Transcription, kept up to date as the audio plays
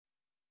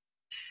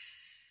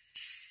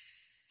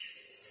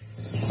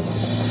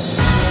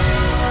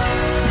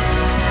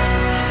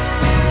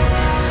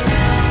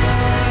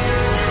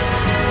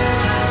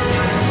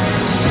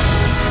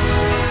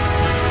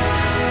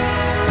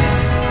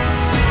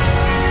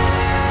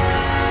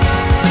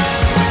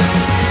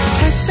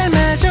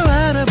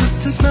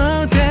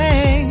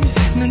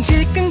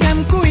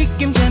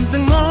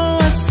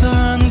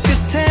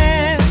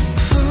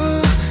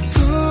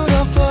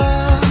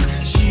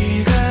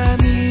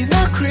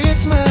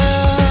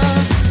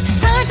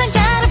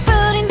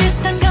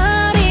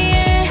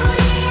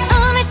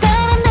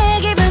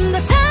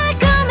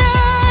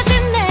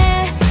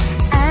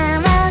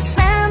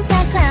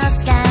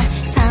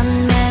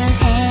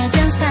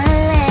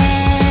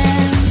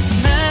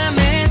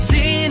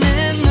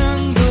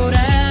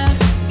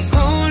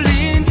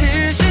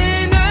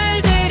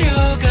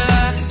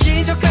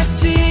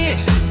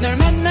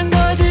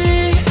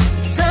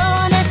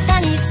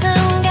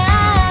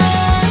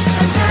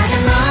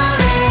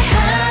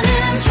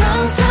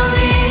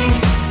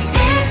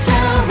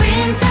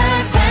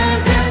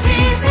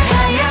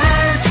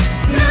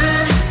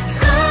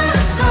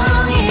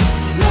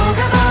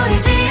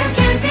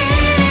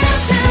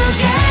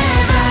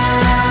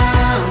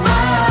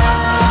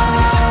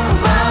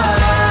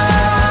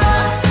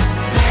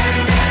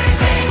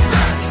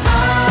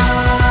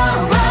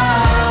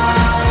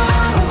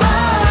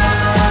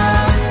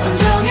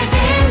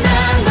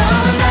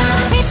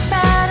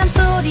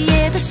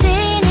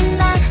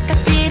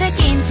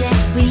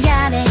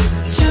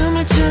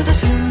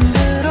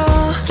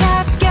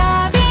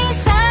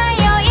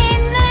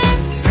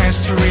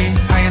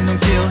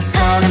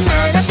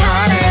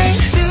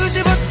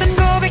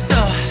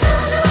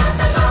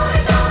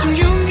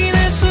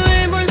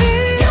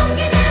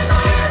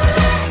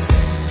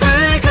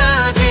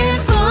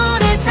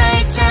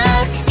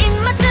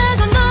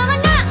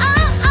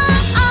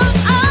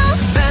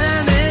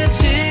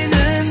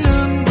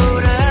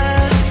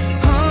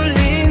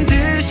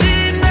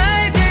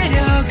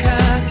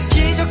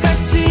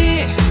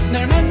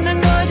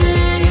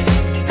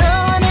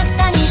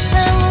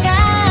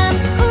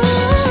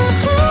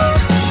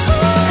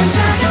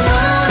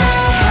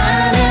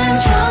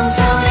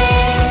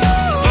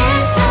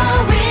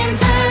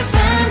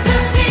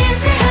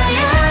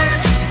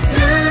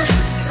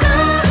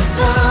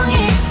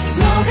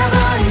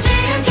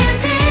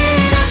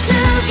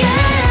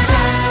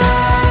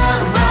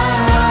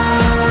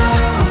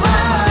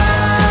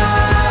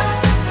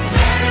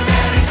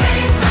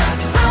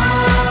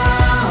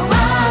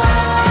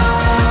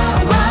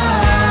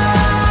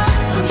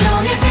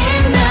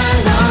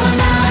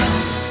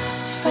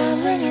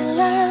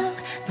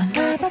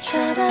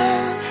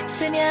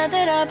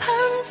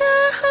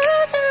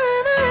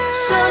반짝하잖아.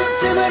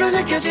 손틈으로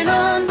느껴진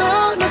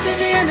온도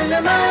놓치지 않을래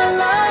my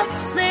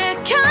love. 내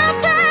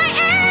곁에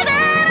이래라.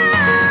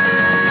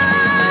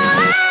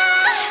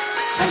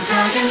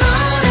 반짝이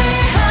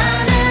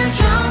노래하는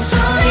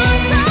종소리.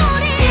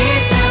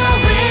 It's a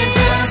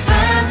winter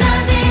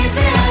fantasy.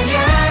 새하얀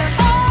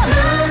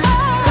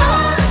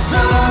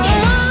눈꽃송이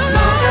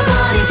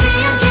녹아버리지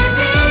않길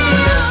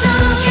비춰주겠어.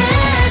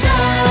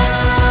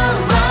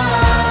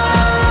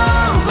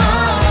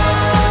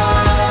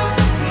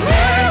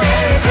 Merry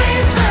Merry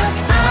Christmas.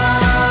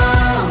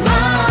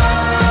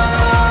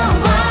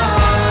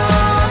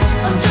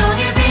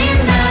 온종일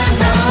빛난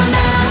너나.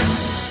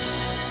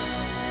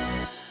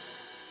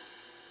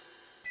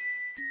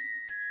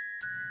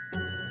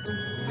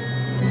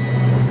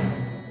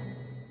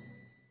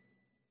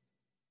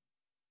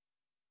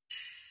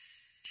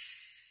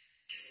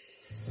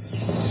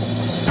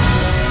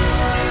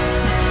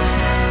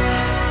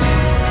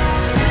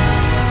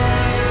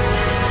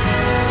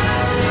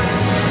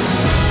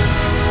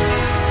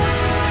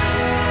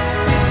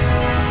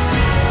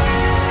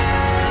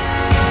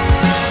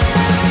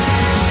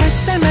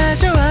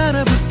 햇살마저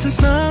얼어붙은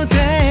snow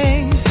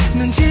day.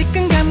 눈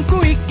질끈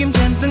감고 입김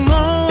잔뜩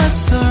모아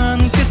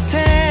손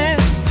끝에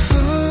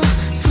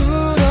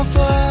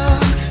불어봐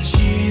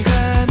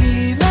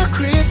시간이 나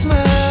Christmas.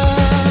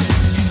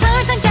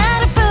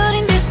 설탕가루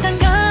뿌린 듯한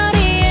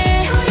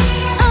거리에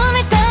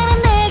오늘따라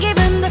내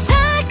기분도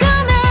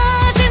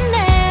달콤해지네.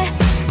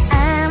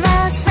 I'm a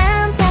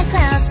Santa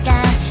Claus가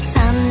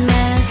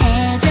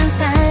선물해준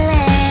설렘.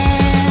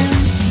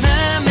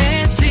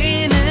 맘에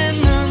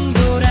지는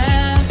눈보라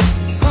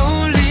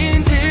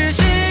홀린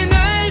듯이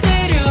날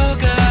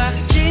데려가.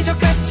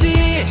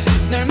 기적같이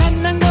널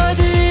만난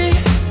거지.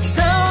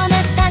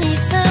 소원했던 이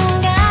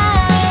순간.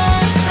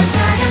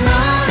 반짝여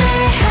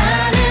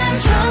노래하는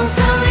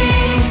종소리.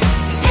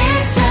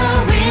 It's a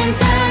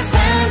winter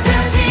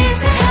fantasy.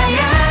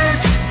 새하얀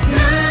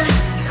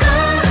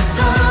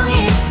눈꽃송이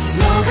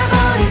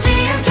녹아버리지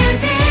않길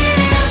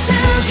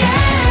빌어주겠어.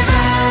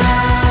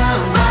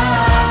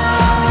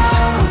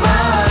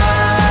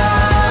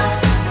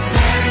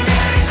 Merry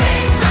Merry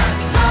Christmas.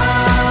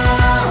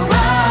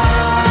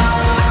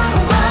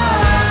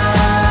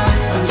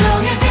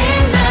 온종일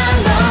빛난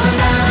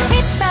너나.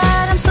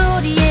 빗바람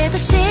소리에도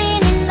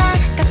신이 나.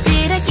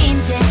 깍지를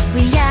낀 채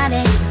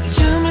위아래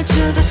춤을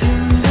추듯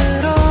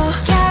흔들어.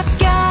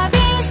 겹겹이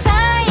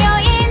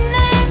쌓여있는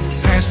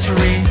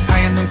Pastry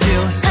하얀 눈길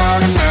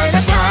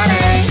걸음마다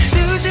party.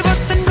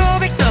 수줍었던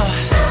고백도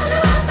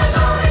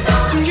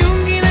좀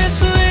용기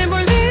내서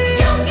해볼래.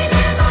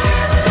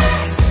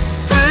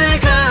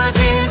 붉어진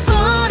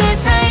불에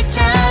살짝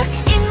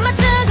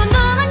입맞추고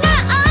노는 가.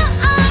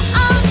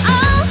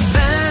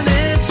 맘에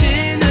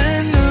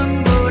지는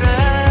눈보라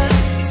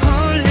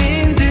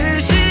홀린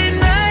듯이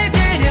날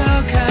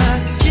데려가.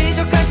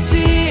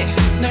 기적같이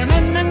널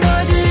만난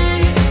거지.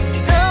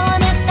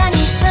 소원했던 이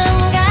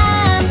순간.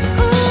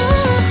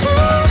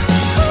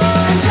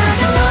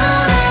 반짝여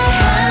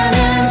노래하는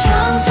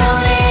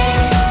종소리.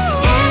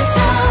 It's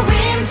a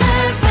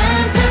winter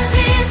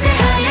fantasy.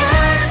 새하얀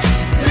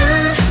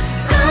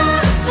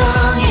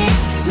눈꽃송이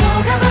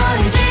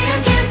녹아버리지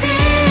않길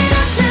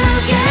빌어주겠어.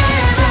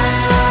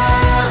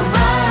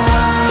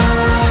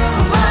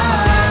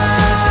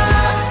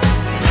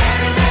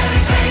 Merry Merry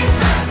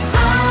Christmas.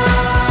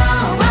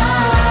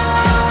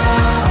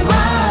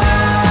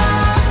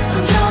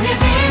 온종일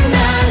빛난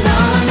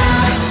너나.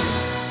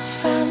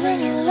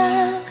 Falling in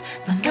love.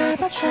 넌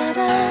발법처럼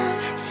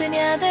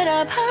스며들어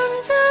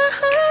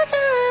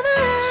반짝하잖아.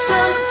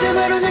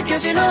 손틈으로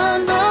느껴진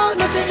온도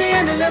놓치지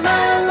않을래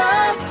my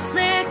love.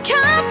 내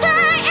곁에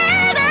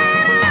이래라.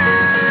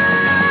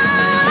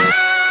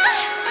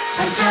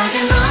 반짝여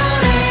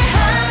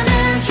노래하는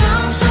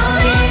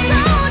종소리.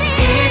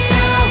 It's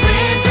a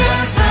winter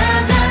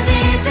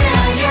fantasy.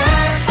 새하얀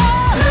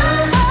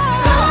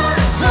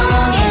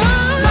눈꽃송이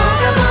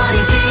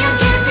녹아버리지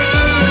않길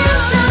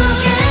빌어주겠어.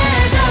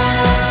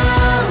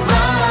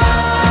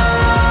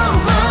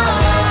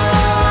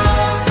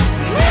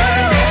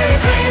 Merry Merry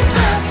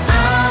Christmas.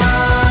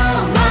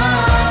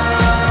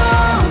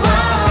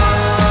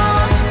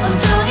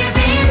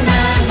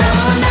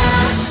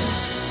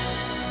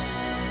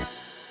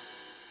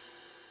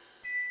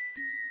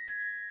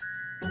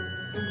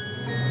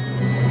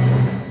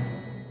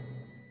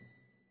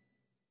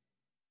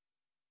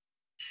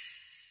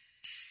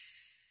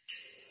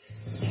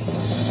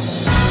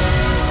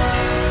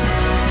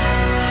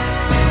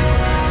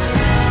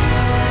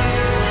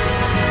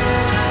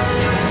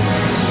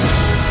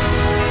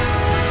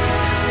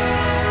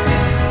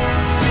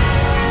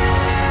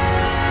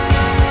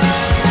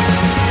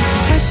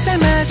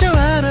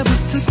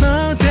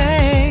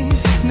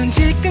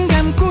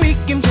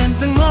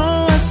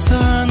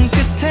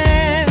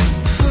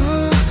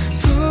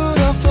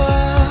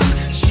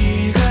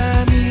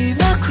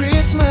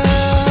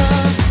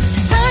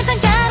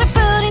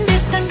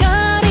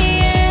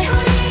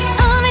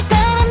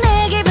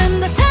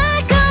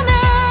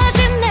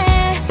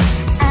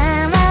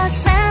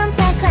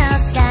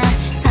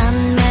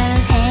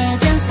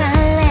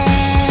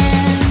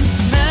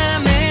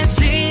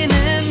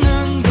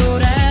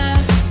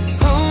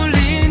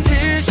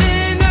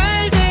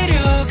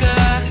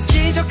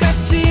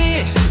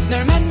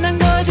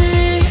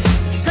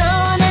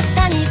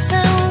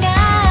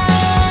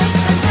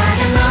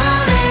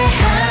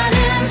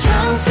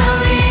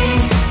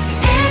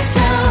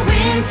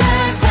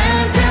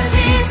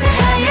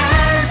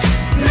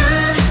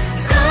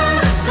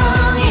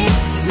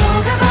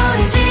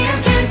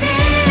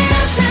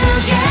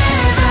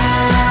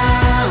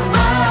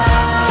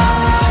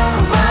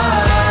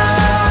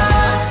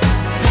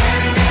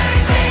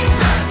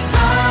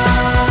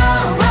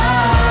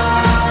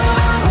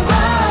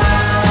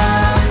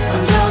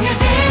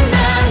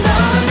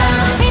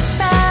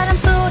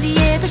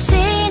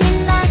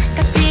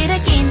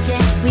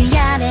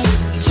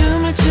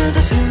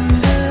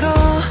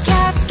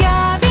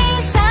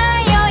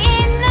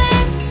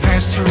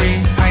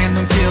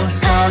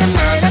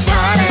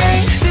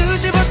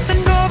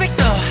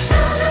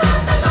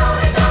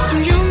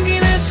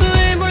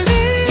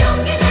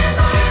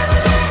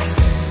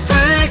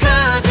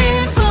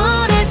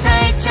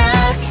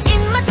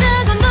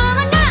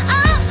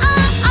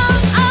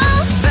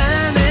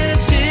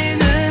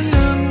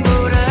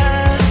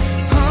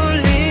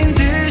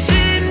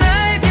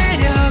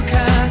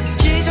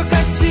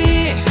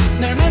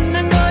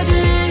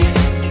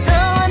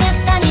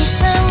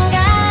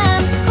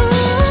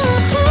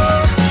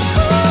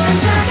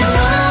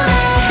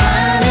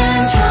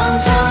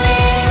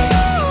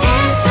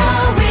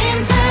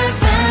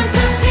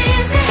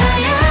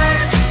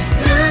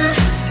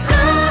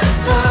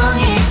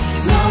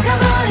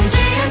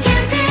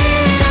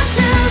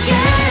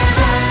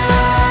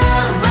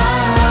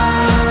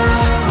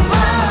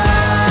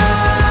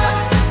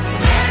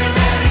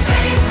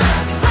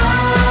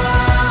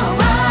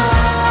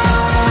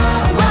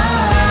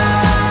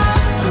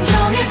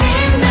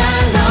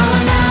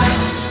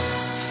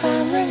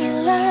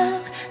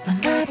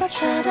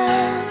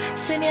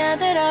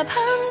 스며들어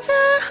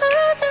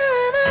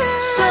번져오잖아.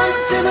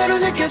 손틈으로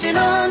느껴진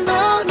온도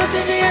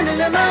놓치지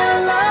않으려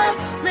my love.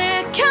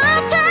 내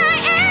곁에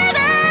이래라.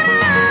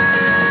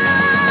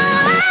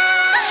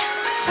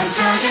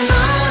 반짝여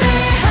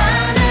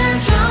노래하는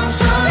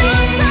종소리.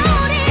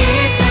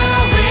 It's a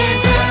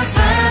winter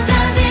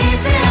fantasy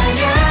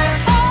새하얀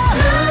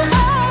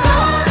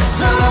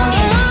눈꽃송이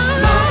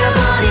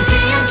녹아버리지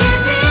않길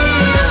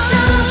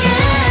빌어줄게.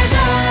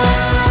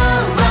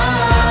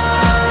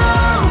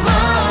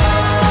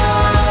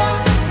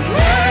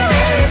 Merry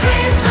Merry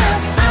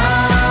Christmas.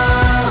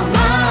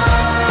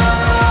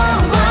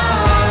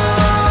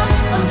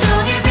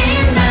 온종일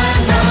빛난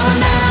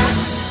너나.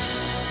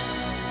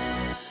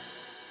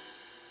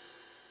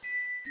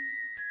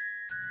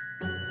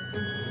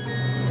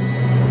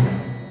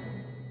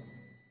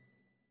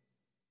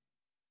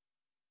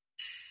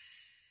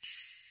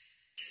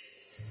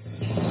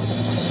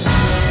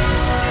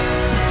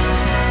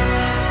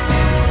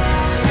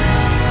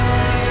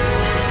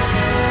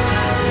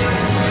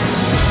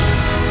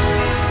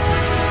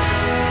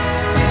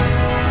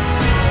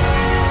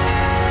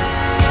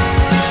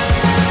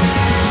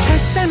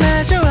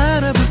 햇살마저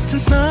얼어붙은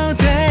snow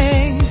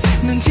day.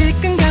 눈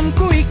질끈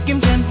감고 입김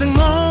잔뜩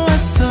모아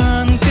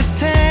손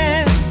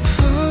끝에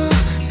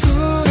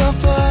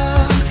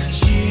불어봐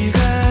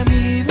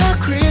실감이 나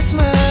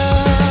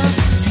Christmas.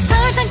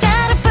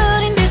 설탕가루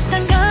뿌린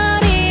듯한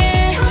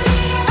거리에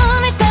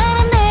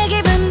오늘따라 내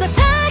기분도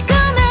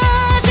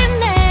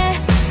달콤해지네.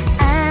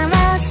 I'm a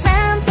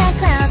Santa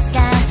Claus가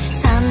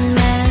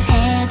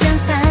선물해준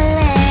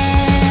설렘.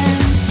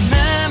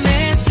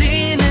 맘에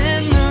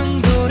지는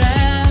눈보라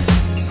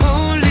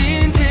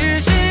홀린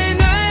듯이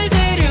날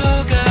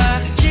데려가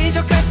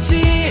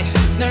기적같이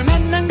널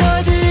만난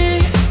거지.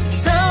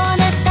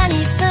 소원했던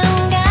이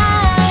순간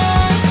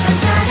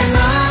반짝여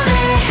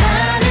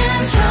노래하는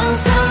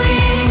종소리.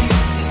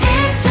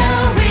 It's a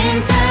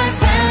winter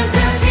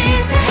fantasy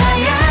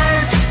새하얀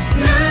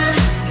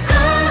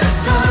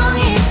눈꽃송이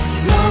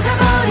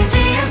녹아버리지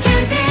않길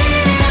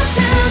빌어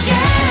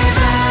together.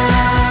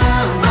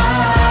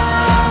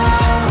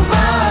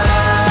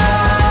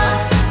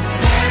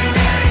 Merry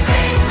Merry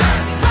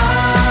Christmas.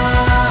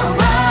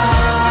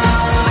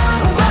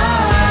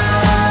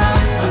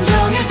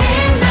 온종일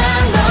빛난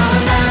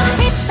너나.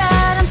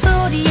 빗바람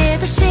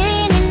소리에도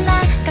신이 나.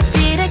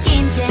 깍지를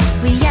낀 채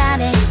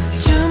위아래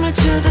춤을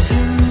추듯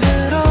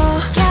흔들어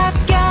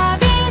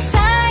겹겹이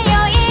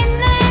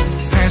쌓여있는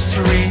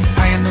Pastry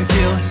하얀 눈길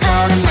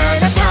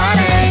걸음마다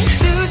party.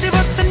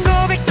 수줍었던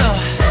고백도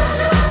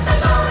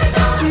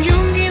좀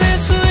용기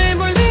내서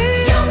해볼래.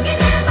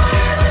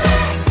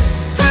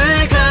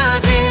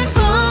 붉어진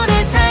불에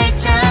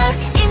살짝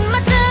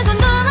입맞추고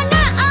도망가.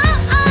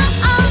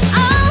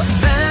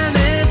 밤에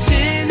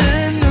지는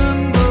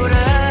눈보라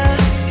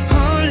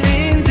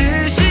홀린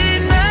듯이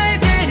날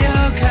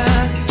데려가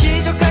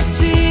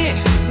기적같이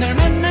널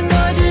만난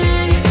거지.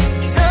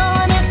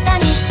 소원했던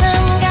이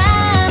순간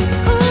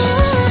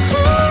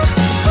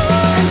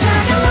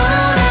반짝여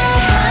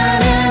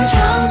노래하는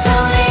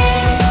종소리.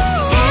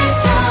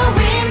 It's a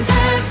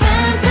winter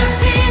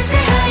fantasy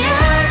새하얀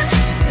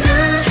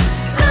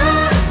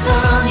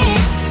눈꽃송이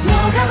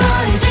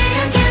녹아버리지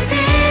않길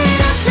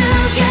빌어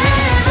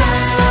together.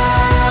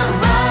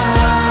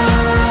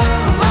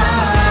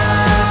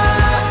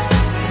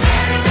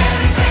 Merry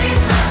Merry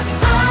Christmas.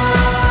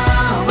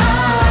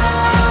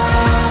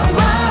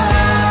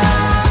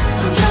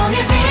 온종일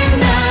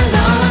빛난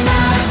너나.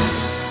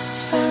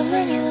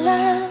 Falling in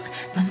love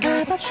넌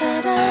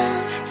마법처럼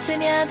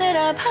스며들어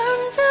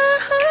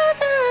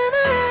번져오잖아.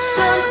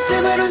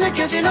 손틈으로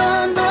느껴진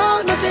온도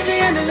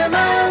놓치지 않으려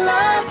my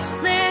love.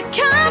 내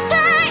곁에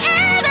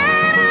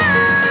이래라.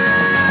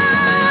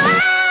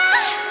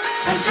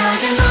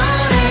 반짝여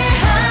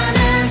노래하는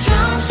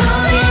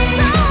종소리.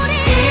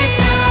 It's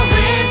a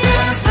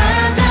winter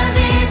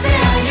fantasy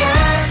새하얀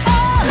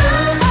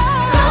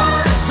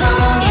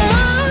눈꽃송이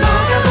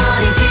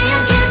녹아버리지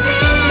않길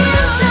빌어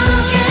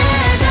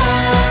together.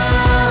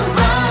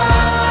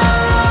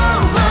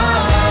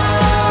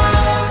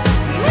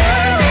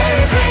 Merry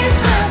Merry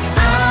Christmas.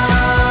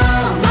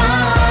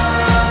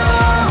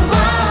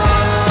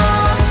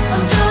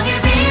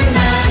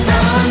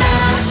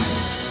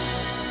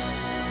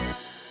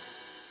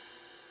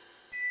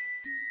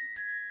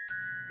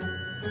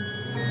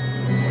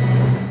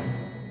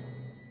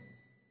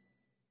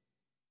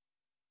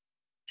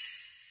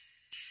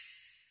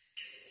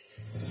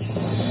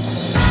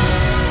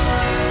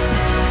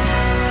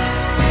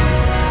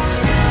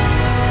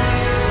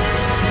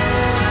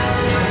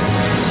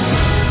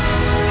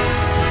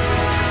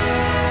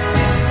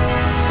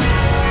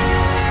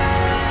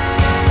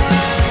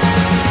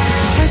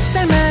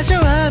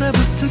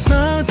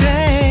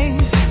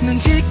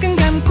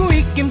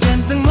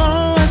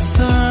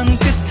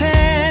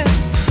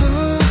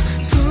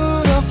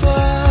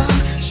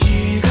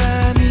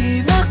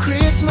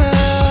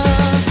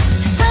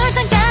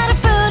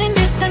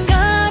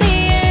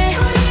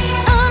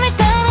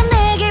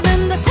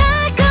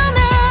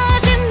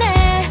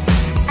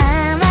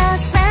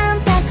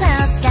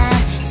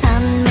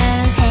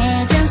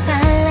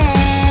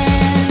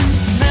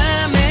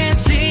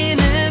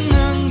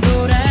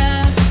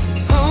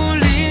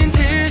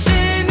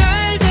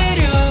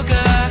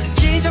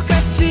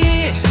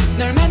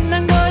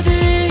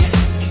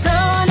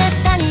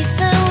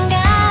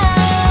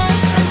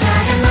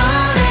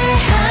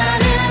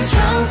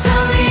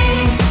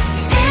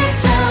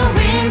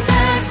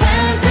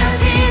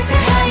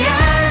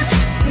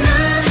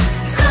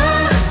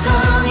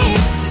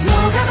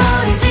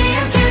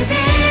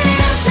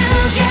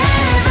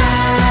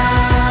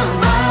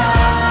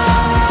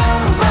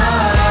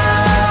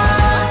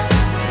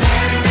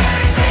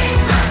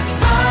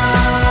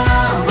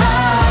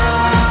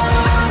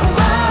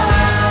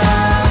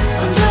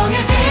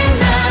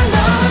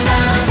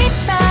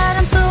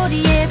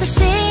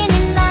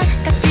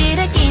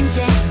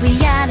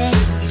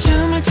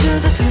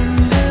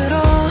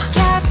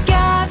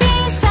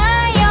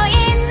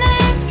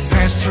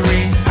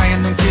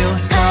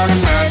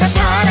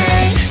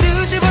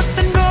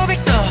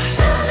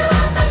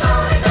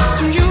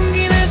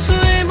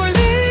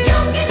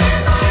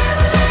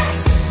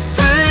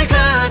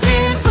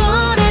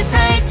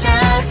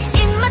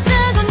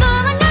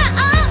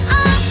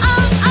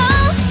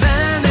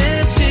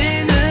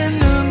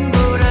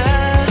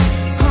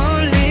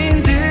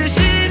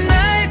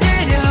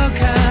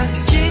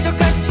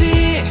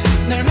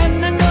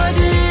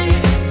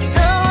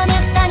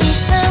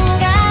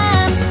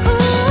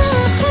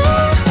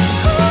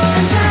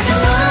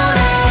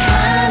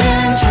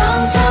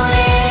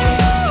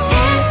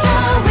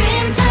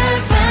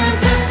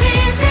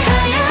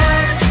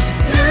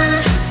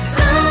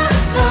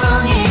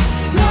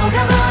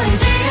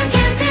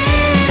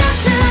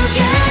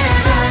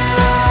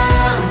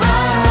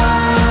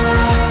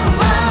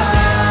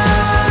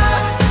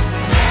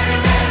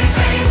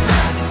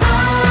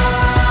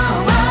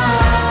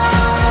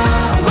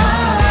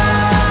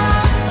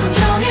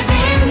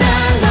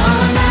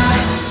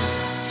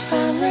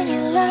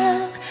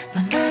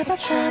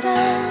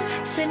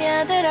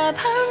 스며들어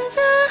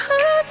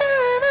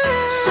번져오잖아.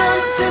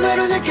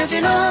 손틈으로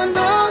느껴진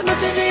온도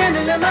놓치지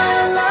않으려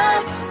my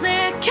love.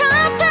 내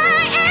곁에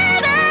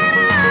이대로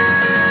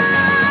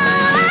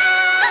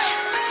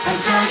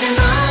반짝여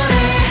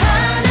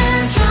노래하는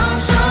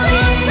종소리.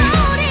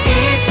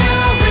 It's a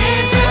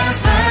winter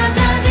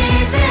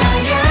fantasy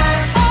새하얀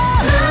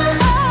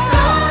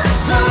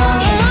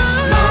눈꽃송이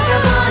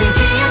녹아버리지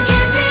않길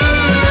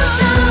빌어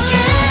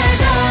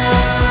together.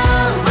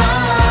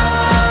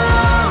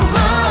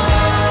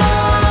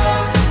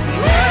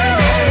 Merry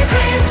Merry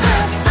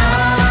Christmas.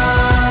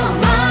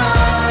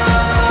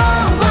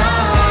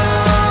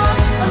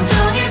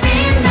 온종일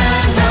빛난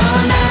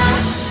너나.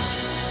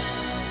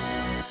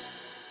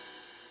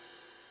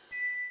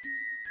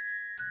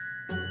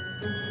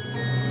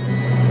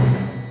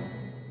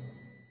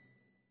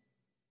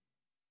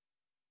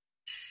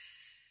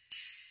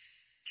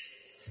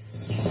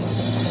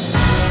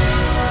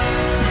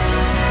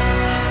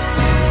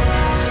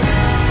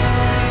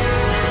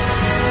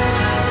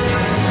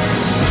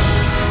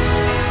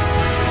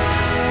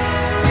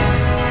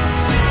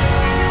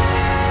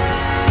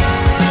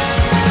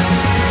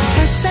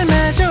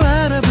 햇살마저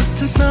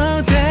얼어붙은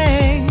snow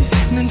day.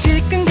 눈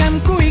질끈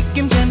감고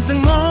입김 잔뜩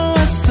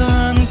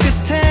모아선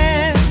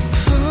끝에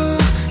후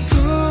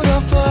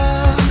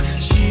불어봐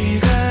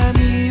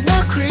시간이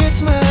나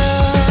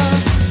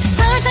Christmas.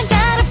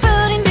 설탕가루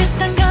뿌린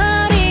듯한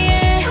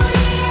거리에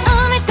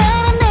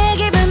오늘따라 내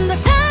기분도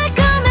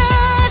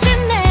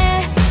달콤해지네.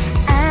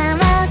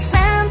 아마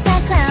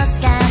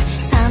산타클로스가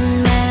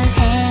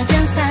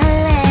선물해준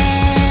설렘.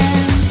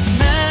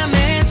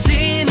 맘에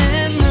지는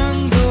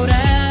눈보라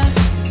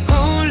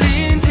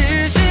홀린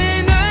듯이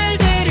날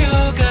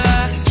데려가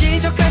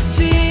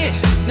기적같이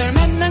널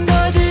만난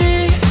거지.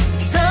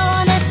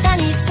 소원했던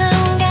이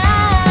순간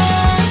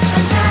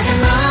반짝여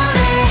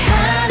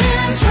노래하는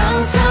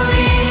종소리.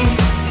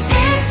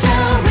 It's a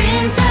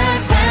winter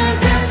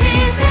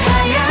fantasy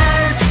새하얀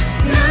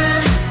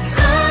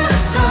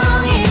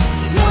눈꽃송이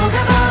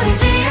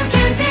녹아버리지 않길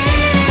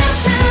빌어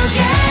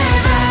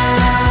together.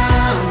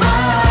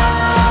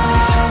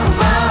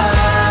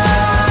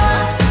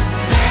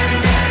 Merry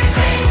Merry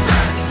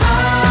Christmas.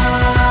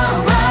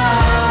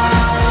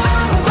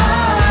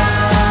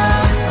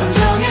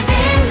 온종일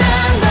빛난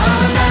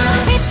너나.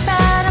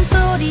 빗바람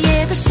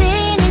소리에도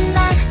신이 나.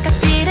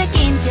 깍지를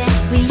낀 채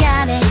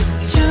위아래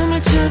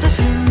춤을 추다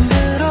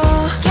흔들어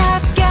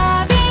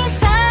겹겹이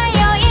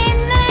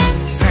쌓여있는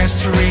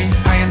Pastry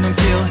하얀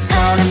눈길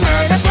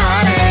걸음마다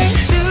party.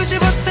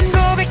 수줍었던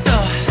고백도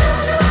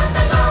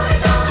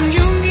좀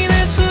용기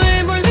내서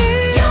해볼래.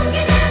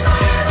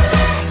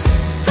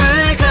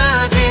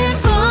 붉어진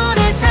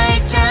불에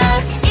살짝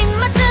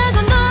입맞추고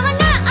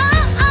도망가.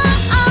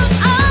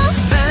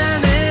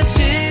 맘에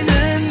지는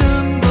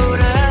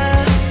눈보라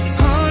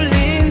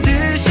홀린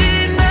듯이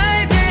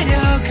날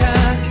데려가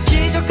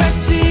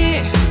기적같이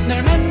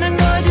널 만난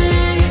거지.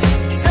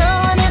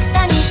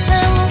 소원했던 이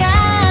순간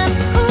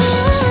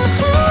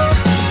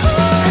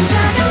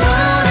반짝여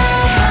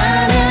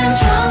노래하는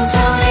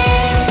종소리.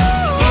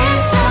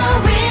 It's a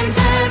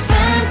winter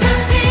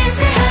fantasy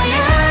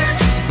새하얀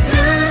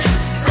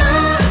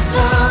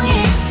눈꽃송이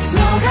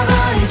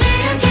녹아버리지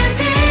않길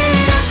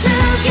빌어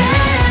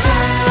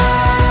together.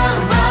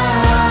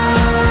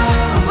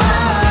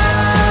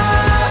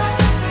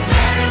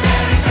 Merry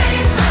Merry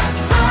Christmas.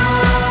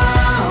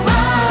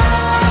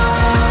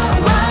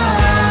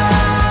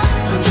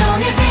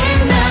 온종일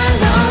빛난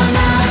너나.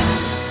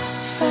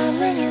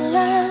 Falling in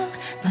love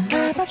넌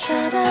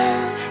마법처럼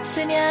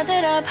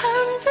스며들어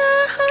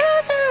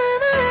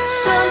번져오잖아.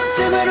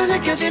 손틈으로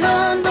느껴진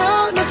온도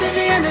놓치지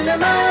않으려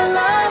my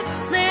love.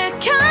 내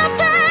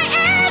곁에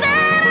이대로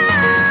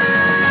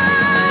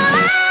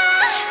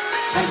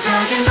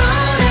반짝여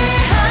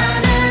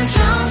노래하는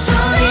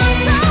종소리.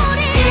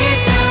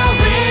 It's a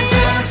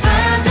winter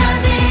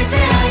fantasy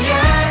새하얀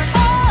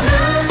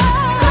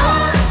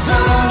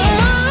눈꽃송이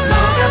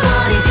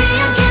녹아버리지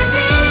않길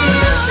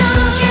빌어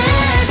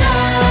together.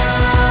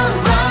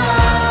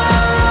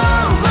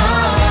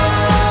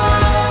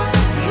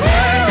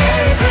 Merry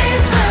Merry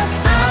Christmas.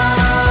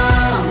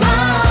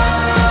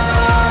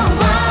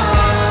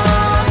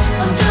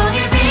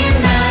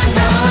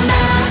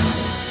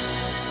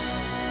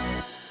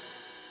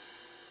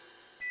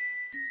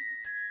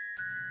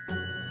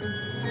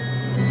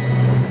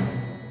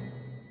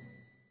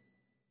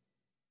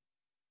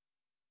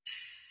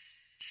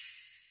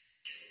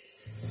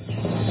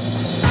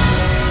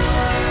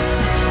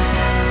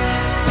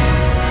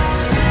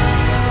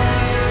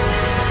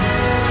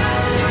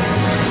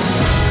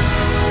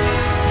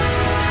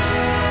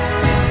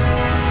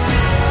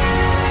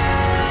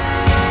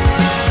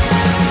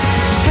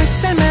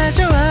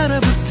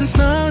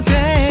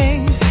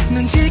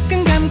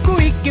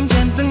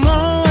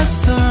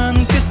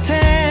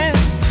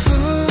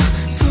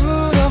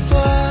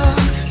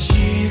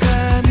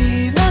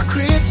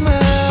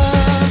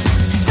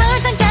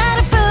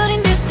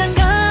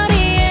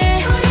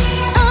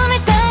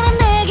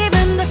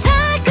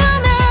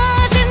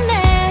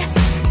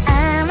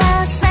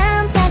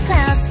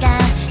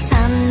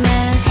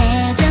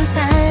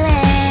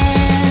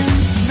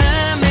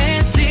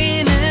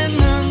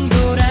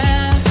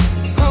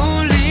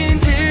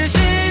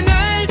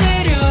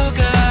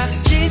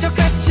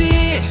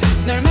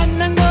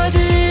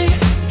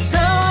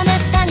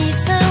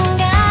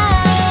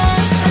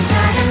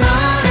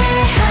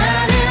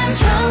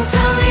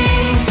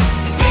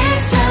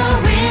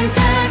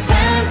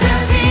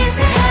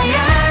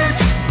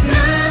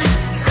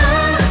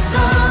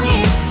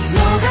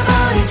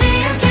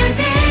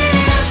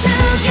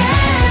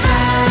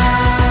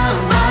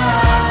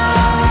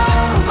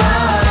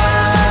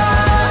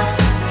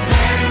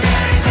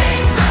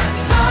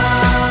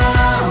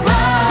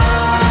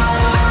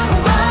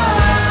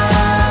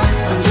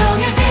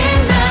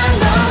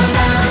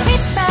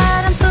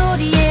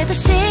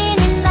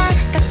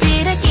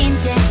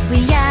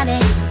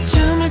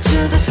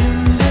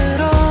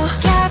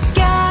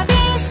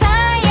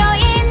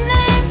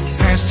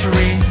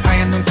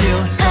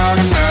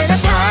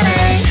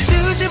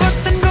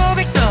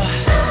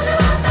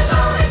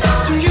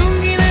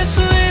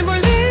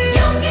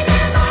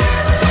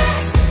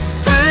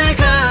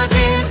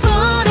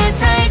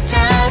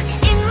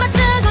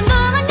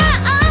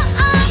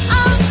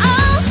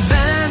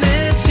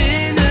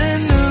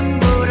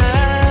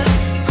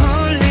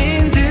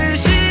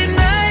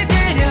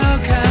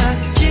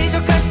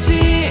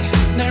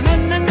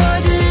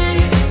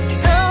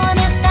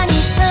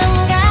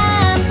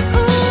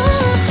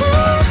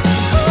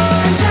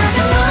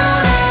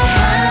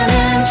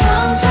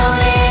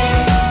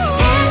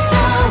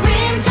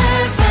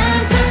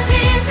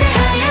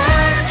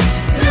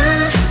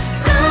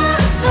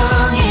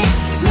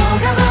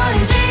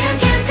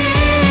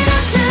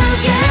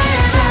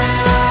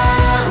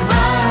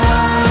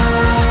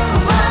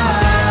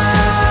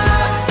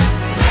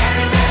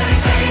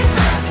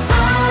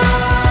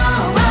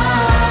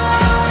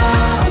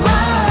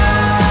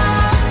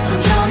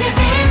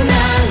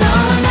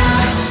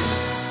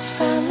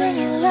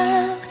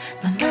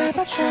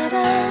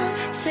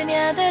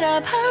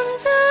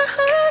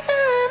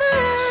 반짝하잖아.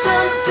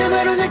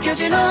 틈으로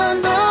느껴진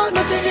온도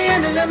놓치지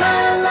않으려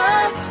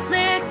말라.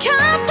 내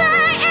곁에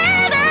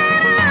이래라.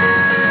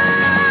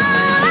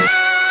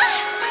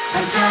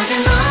 반짝이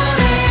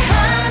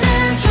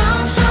노래하는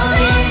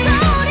종소리.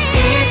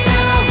 It's a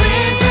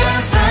winter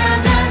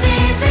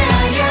fantasy.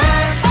 새하얀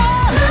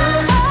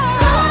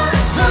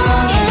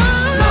눈꽃송이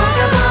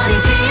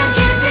녹아버리지 않게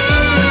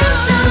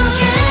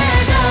비춰주게져.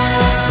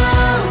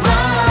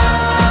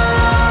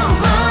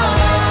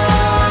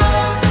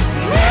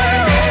 Merry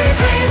Merry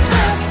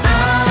Christmas.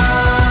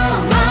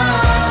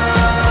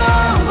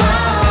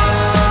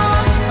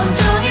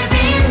 온종일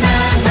빛난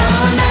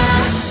너나.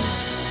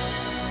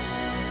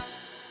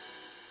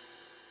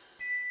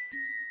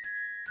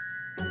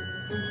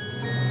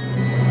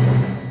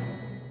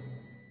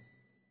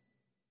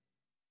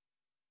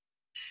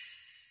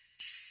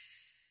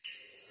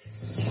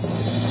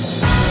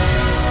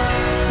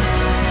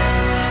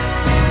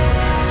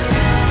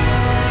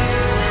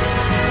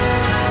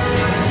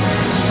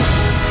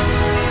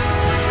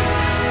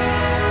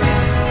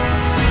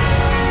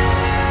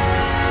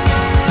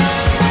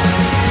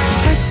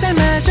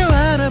 햇살마저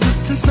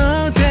얼어붙은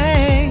snow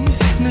day.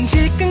 눈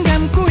질끈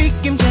감고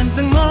입김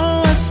잔뜩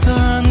모아서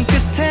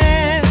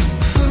끝에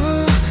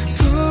후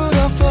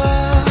불어봐.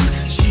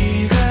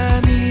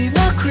 시간이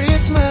나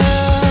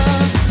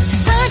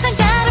크리스마스.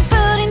 설탕가루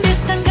뿌린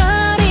듯한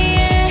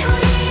거리에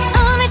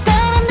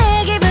오늘따라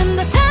내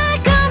기분도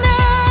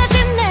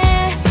달콤해지네.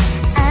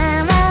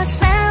 아마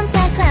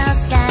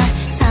산타클로스가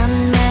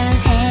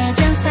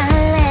선물해준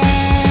설렘.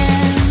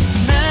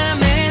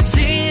 맘에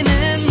지는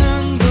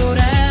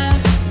눈보라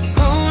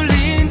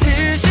홀린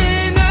듯이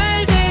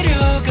날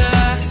데려가.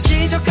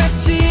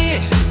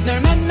 기적같이 널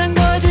만난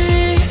거지.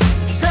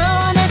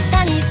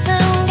 소원했던 이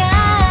순간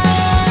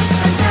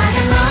반짝이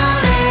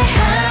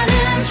노래하는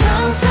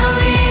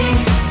종소리.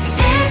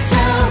 It's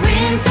a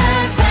winter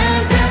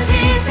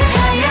fantasy.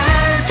 새하얀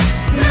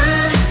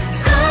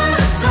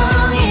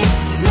눈꽃송이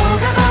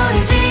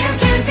녹아버리지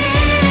않길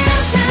빌어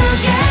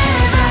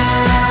together.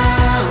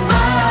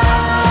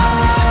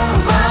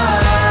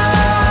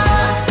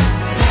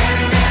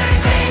 Merry Merry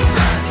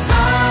Christmas.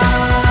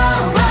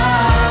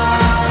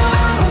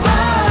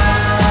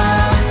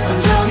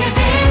 온종일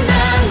빛난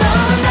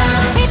너나.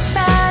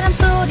 빗바람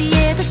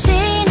소리에도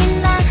신이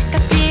나.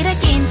 껍질을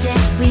낀 채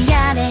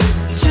위아래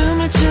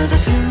춤을 추듯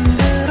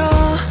흔들어.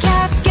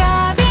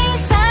 겹겹이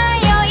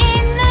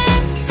쌓여있는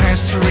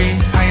Pastry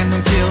하얀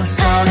눈길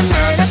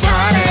얼음마다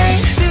파래.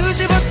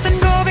 수줍었던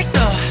고백도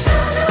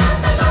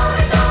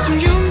좀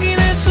용기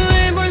내서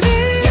해볼래.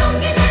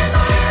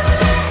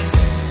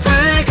 불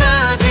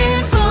꺼진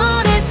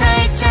불에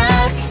살짝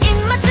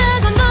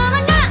입맞추고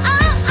도망가.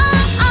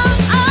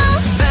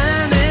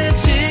 맘에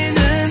지는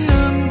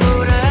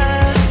눈보라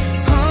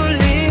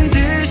홀린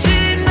듯이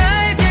날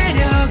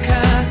데려가.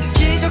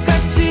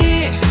 기적같이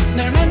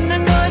널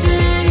만난 거지.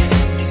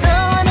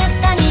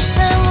 소원했던 이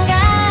순간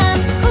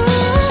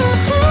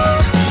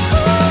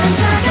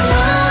반짝이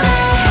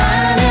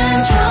노래하는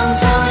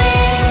종소리.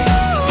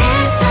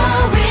 It's a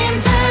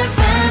winter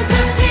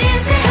fantasy.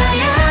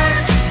 새하얀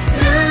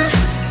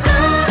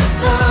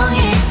눈꽃송이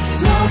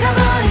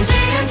녹아버리지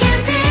않게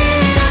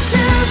빌어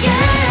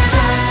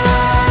together.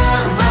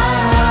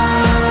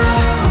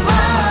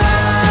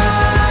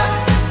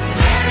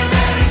 Merry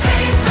Merry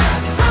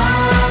Christmas.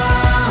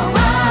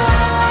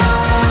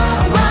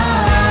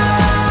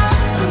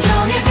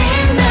 온종일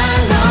빛난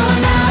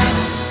너나.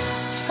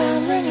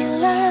 Falling in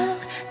love.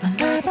 넌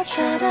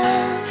발법처럼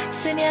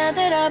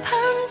스며들어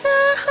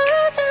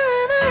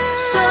반짝하잖아.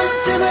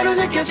 틈으로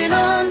느껴진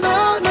온도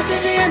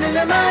놓치지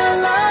않으려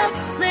말라.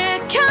 내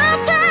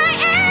곁에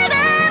이래라.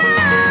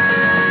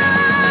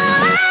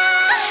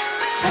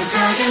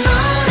 반짝이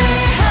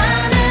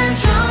노래하는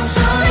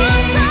종소리.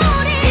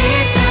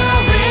 It's a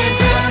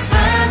winter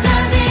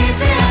fantasy.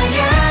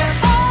 새하얀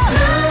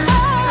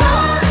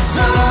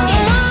눈꽃송이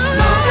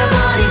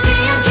녹아버리지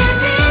않길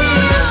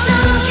빌어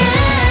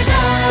together.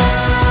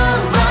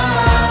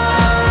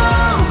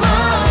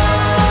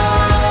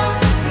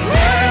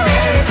 Merry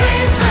Merry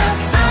Christmas.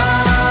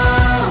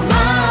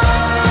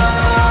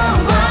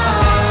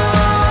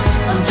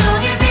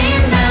 온종일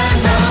빛난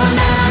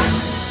너나.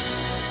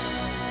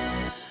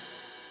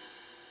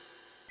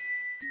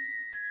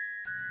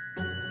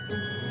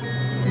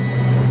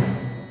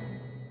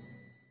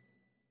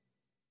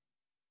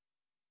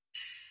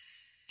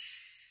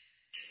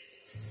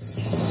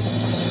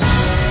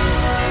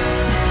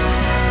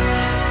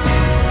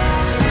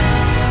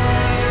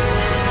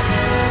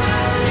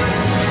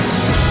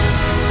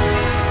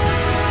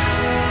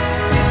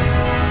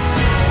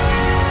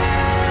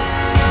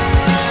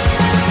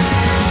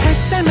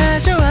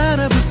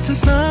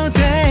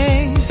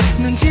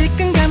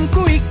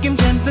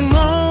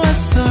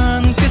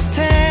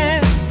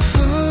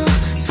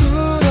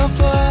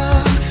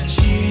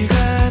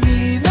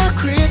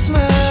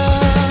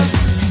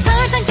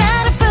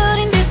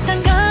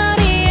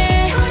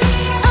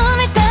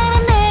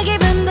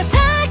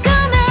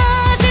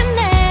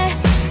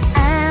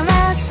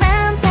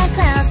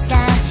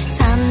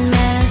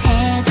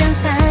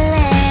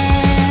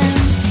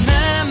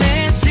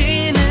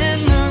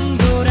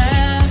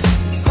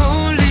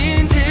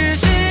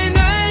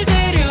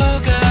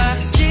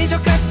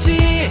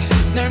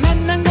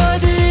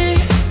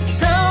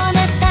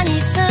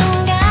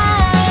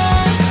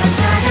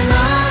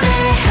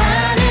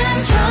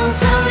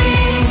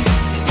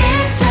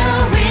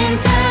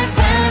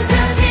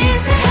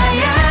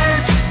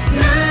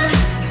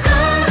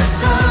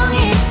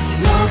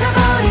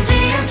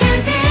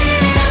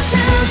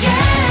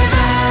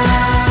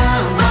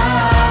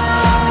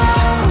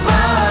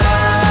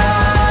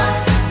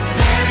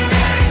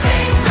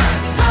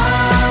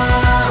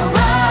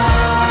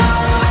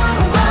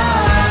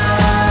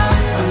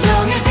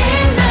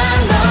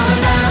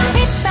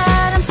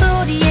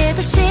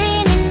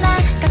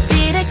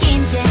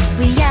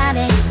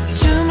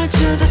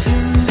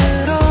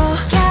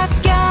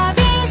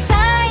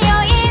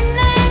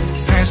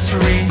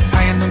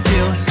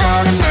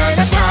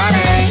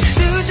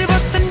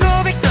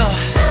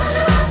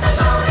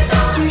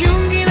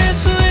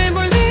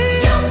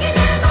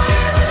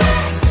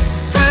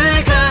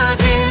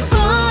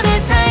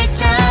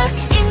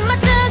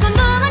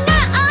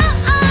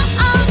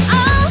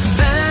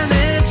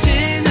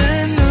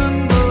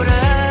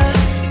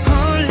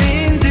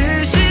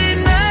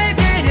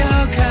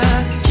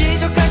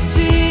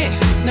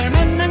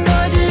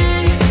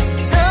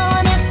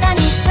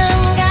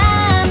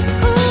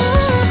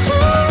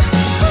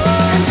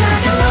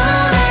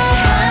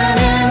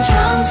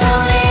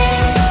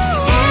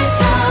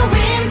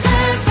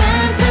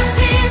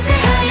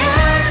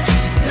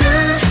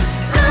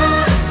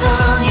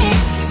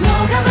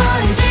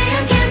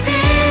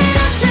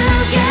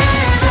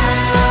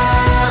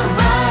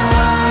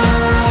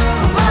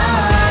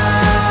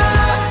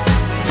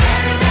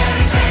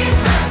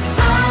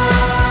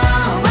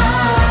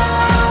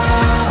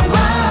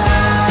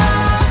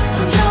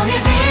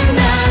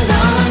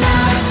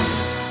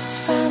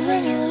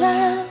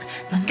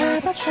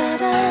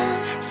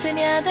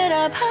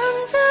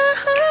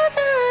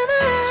 반짝하잖아.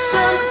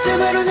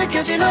 손등으로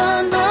느껴진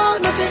온도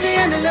놓치지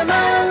않으려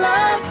my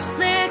love.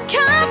 내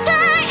곁에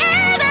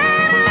이래라.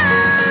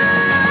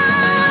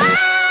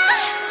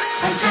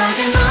 반짝이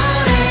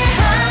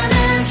노래하는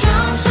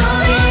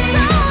종소리.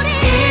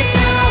 It's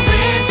a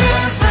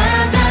winter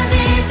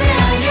fantasy.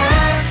 새하얀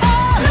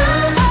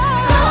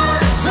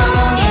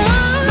눈꽃송이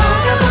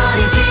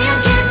녹아버리지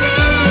않길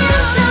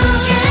빌어주는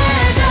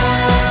계절.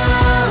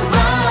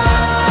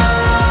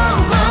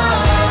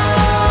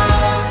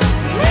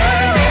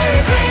 Merry Merry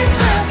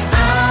Christmas.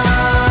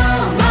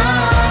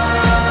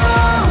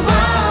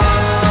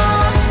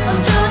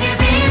 온종일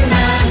빛난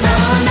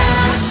너나.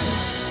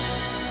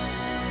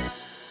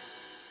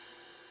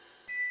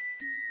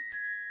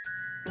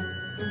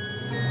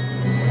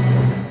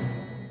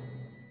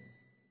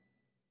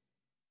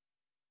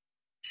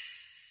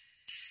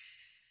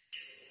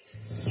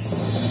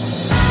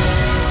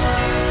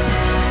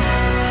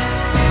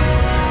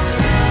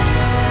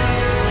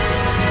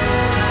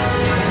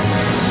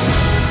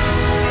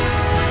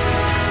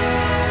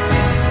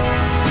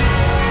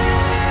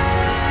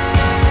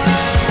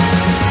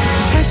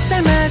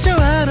 햇살마저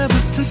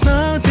얼어붙은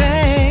snow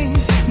day.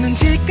 눈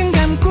질끈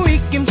감고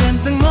입김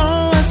잔뜩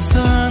모아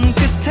손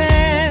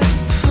끝에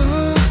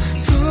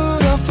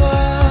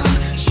불어봐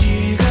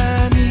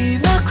시간이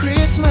나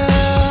Christmas.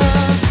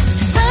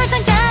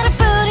 설탕 가루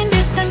뿌린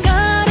듯한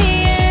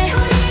거리에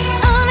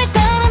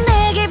오늘따라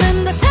내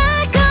기분도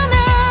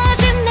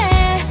달콤해지네.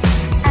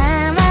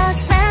 아마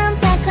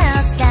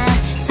산타클로스가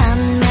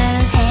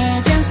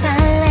선물해준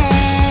설렘.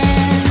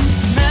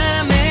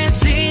 맘에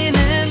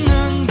지는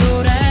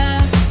눈보라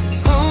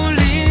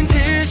홀린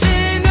듯이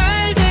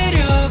날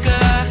데려가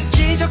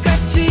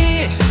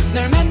기적같이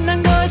널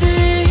만난 거지.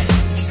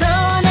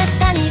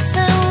 소원했던 이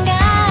순간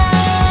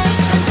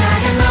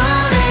반짝여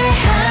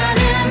노래하는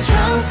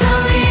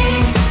종소리.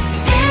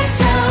 It's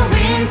a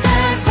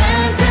winter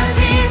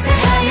fantasy.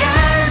 새하얀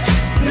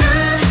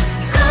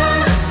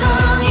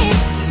눈꽃송이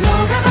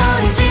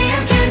녹아버리지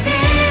않길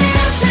빌어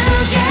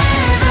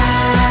together.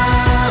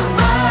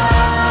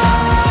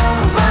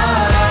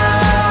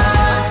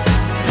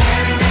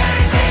 Merry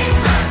Merry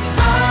Christmas.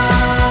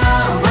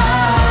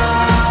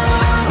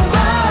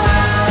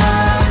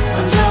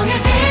 온종일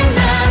빛난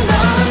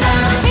너나.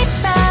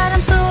 빗바람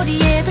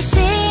소리에도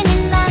신이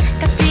나.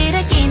 깍지를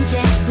낀 채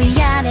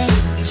위아래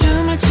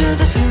춤을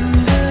추듯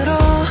흔들어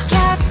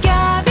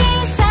겹겹이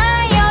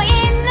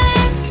쌓여있는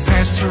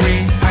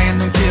Pastry 하얀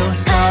눈길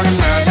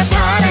걸음마다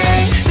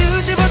party.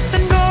 수줍었던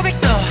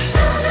고백도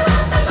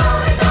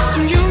좀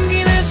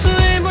용기 내서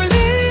해볼래.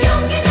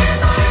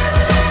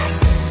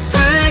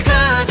 불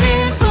꺼진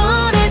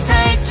불에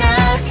살짝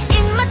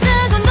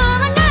입맞추고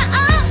도망가.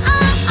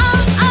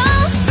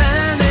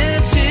 맘에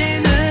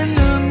지는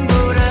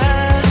눈보라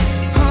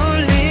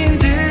홀린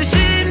듯이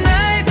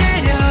날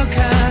데려가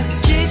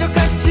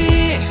기적같이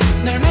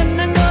널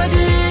만난 거지.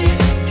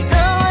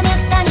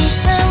 소원했던 이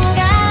순간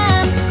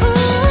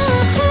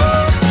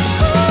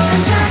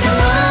반짝여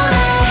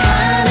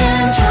노래하는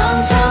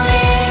종소리.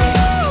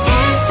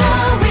 It's a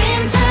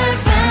winter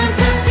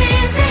fantasy.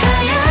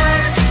 새하얀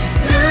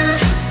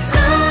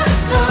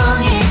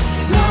눈꽃송이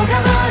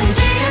녹아버리지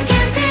않길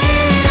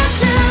빌어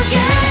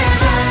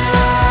together.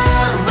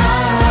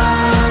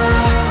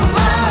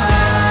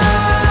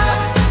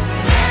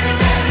 Merry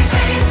Merry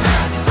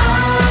Christmas.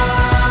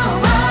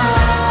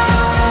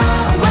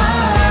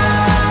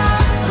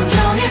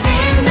 온종일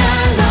빛난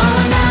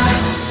너나.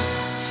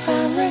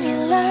 Falling in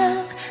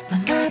love. 넌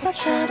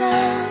마법처럼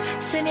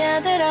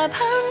스며들어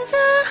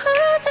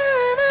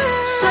반짝하잖아.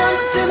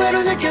 손등으로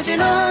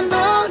느껴진 온도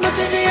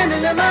놓치지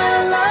않으려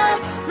my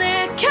love.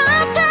 내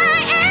곁에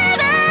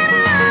이래라.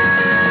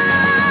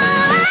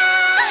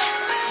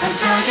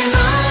 반짝여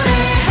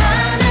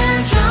노래하는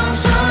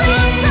종소리.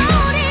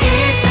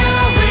 It's a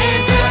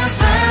winter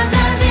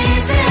fantasy.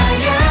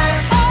 새하얀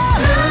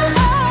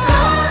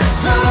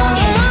눈꽃송이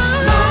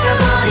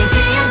녹아버리지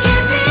않길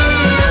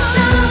빌어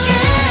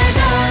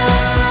together.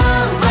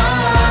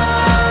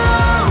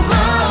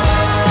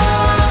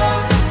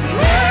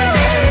 Merry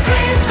Merry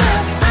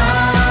Christmas.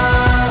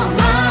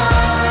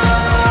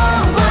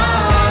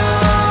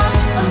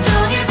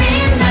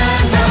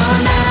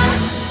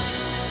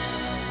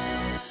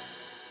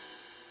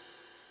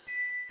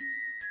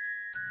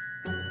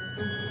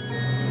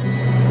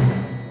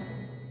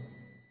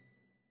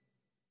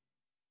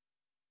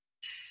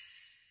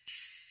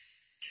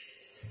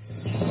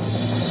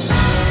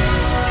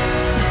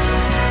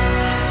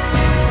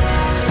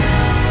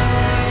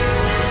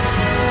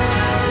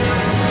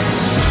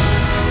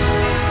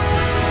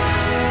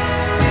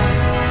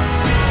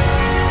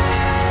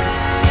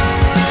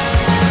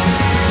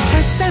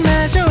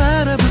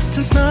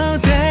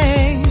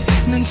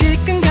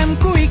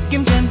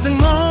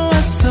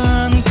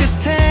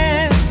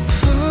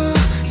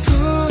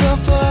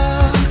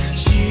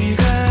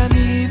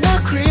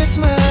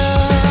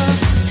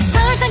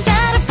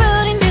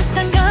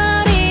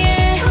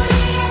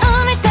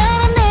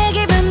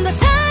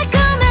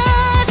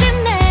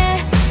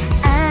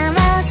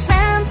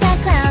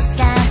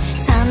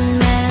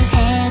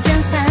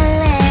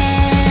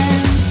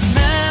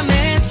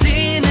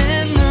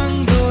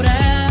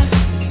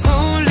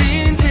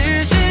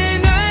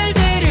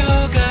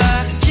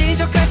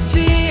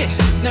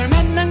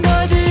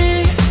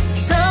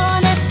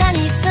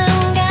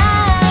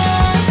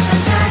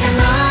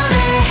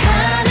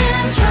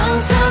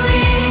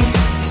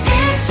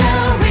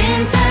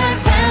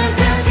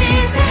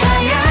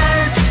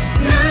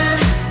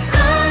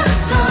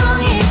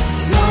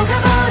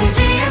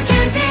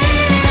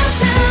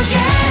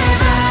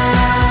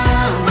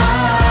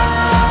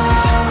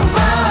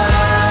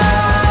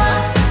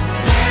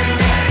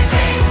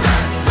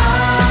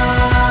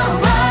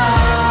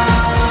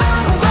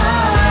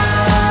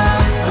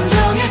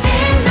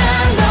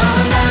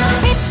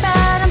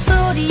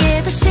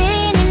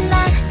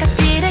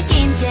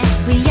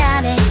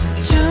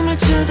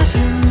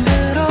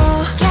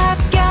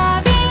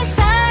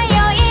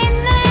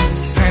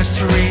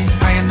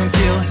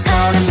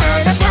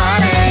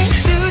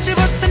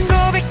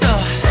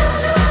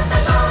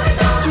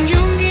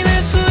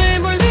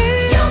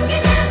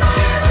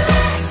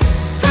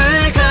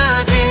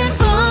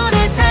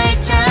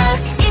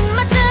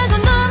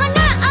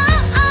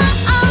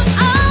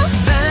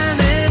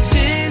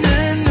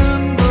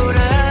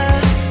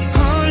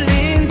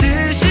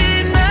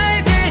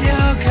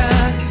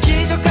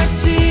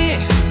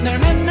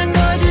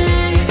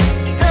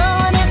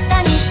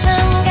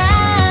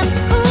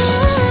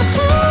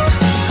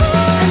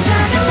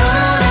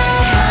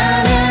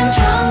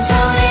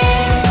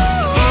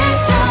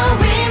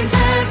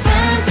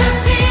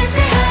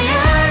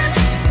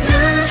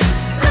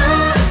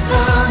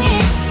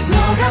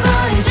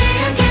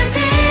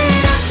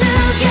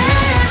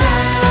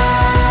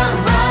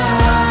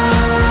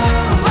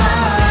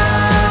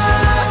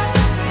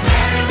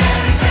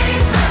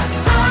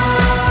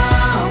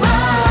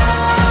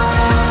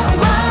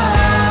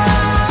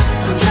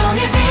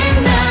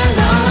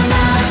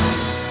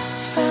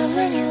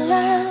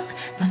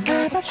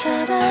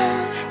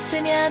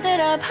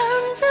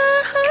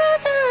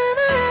 반짝하잖아.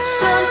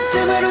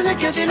 손틈으로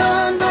느껴진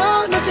온도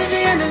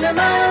놓치지 않을래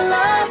my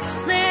love.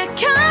 내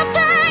곁에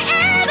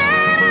이래라.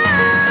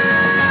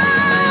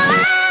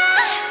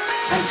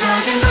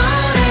 반짝이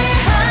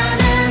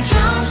노래하는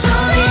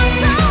종소리.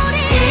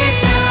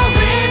 It's a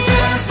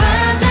winter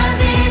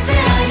fantasy.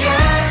 새하얀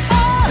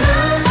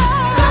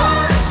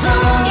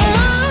눈꽃송이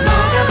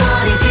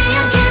녹아버리지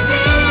않길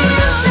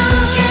빌어.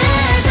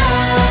 Together.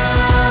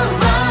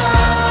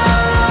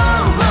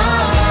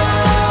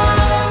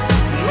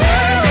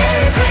 Merry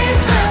Merry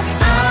Christmas.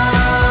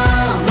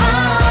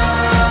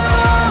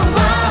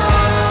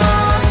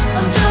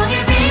 온종일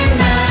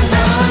빛난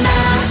너나.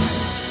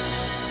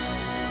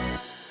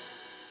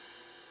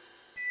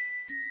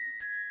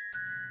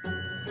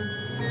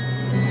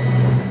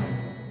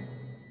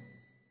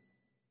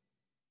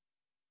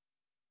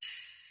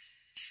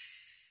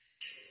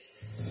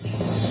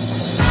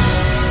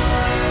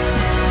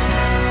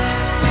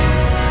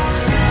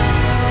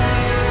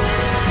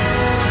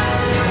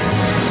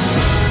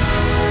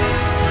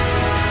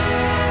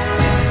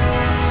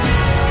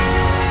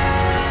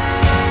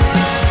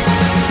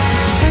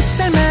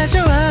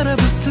 햇살마저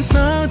얼어붙은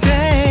snow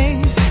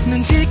day.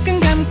 눈 질끈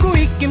감고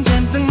입김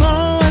잔뜩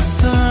모아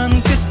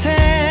손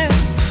끝에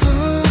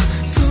푹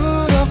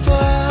불어봐.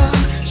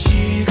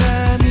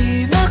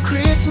 시간이 나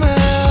Christmas.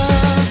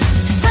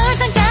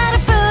 설탕 가루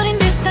뿌린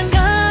듯한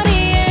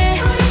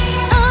거리에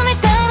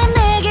오늘따라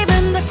내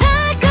기분도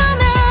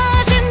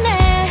달콤해지네.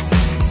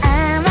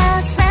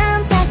 아마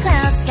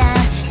산타클로스가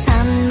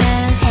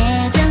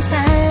선물해준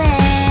설렘.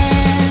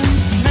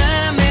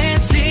 맘에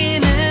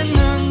지는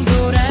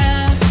눈보라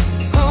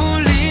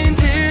홀린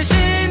듯이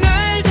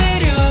날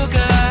데려가.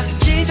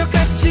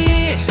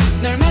 기적같이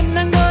널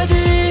만난 거지.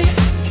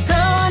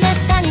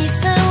 소원했던 이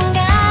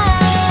순간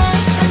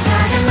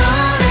반짝여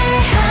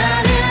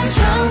노래하는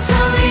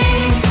종소리.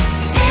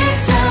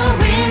 It's a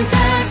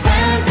winter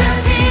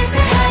fantasy.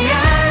 새하얀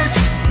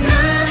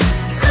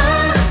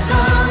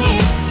눈꽃송이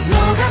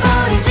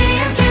녹아버리지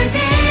않길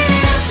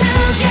빌어.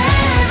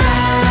 Together.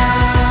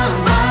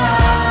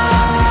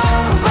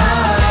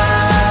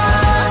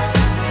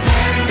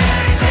 Merry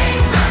Merry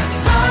Christmas.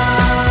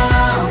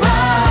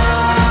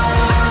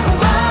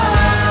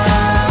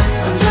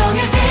 온종일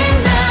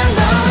빛난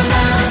너나.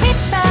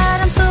 빗바람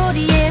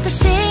소리에도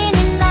신이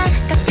나.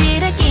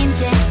 깍지를 낀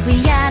채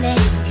위아래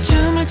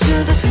춤을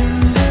추듯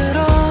흔들어.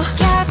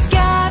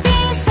 겹겹이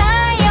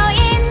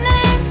쌓여있는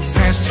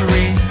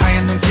Pastry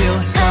하얀 눈길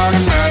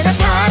걸음마다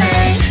파래.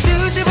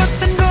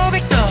 수줍었던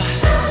고백도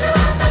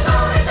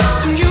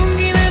좀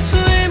용기 내서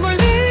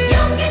해볼래.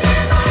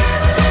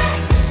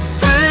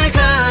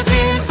 붉어진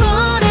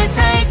불에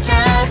살짝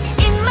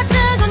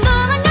입맞추고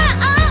도망가.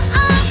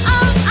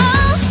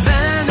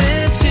 맘에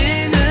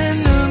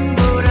지는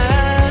눈보라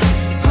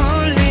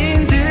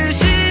홀린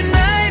듯이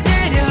날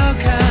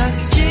데려가.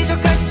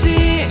 기적같이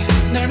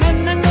널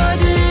만난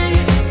거지.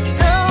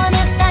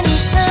 소원했던 이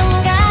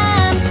순간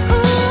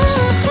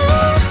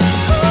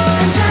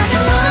반짝여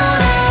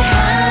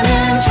노래하는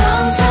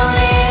종소리.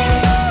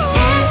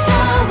 It's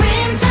a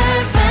winter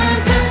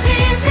fantasy.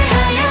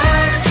 새하얀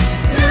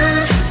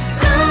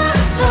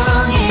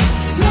눈꽃송이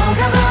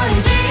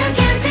녹아버리지 않길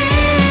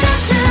빌어.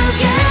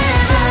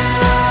 Together.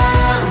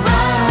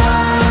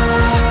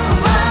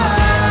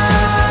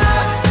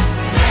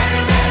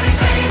 Merry Merry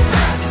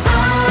Christmas.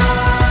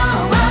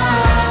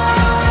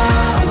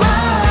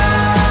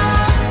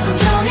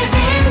 온종일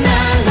빛난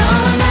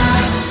너나.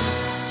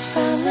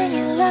 Falling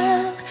in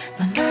love.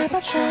 넌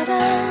발법처럼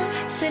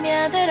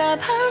스며들어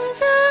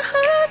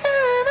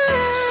반짝하잖아.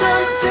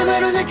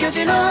 손틈으로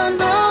느껴진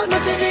온도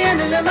놓치지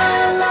않을래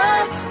my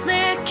love.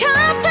 내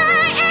곁에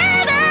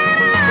이래라.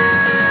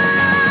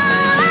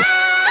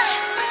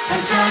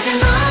 반짝여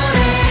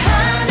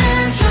노래하는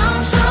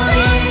종소리.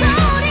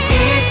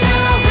 It's a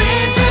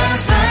winter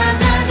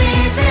fantasy.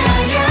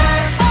 새하얀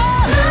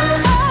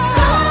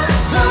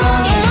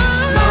눈꽃송이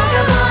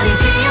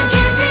녹아버리지 않길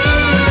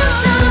빌어.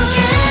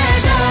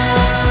 Together.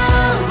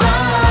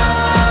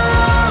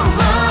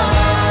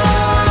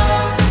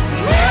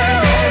 Merry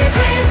Merry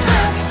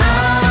Christmas.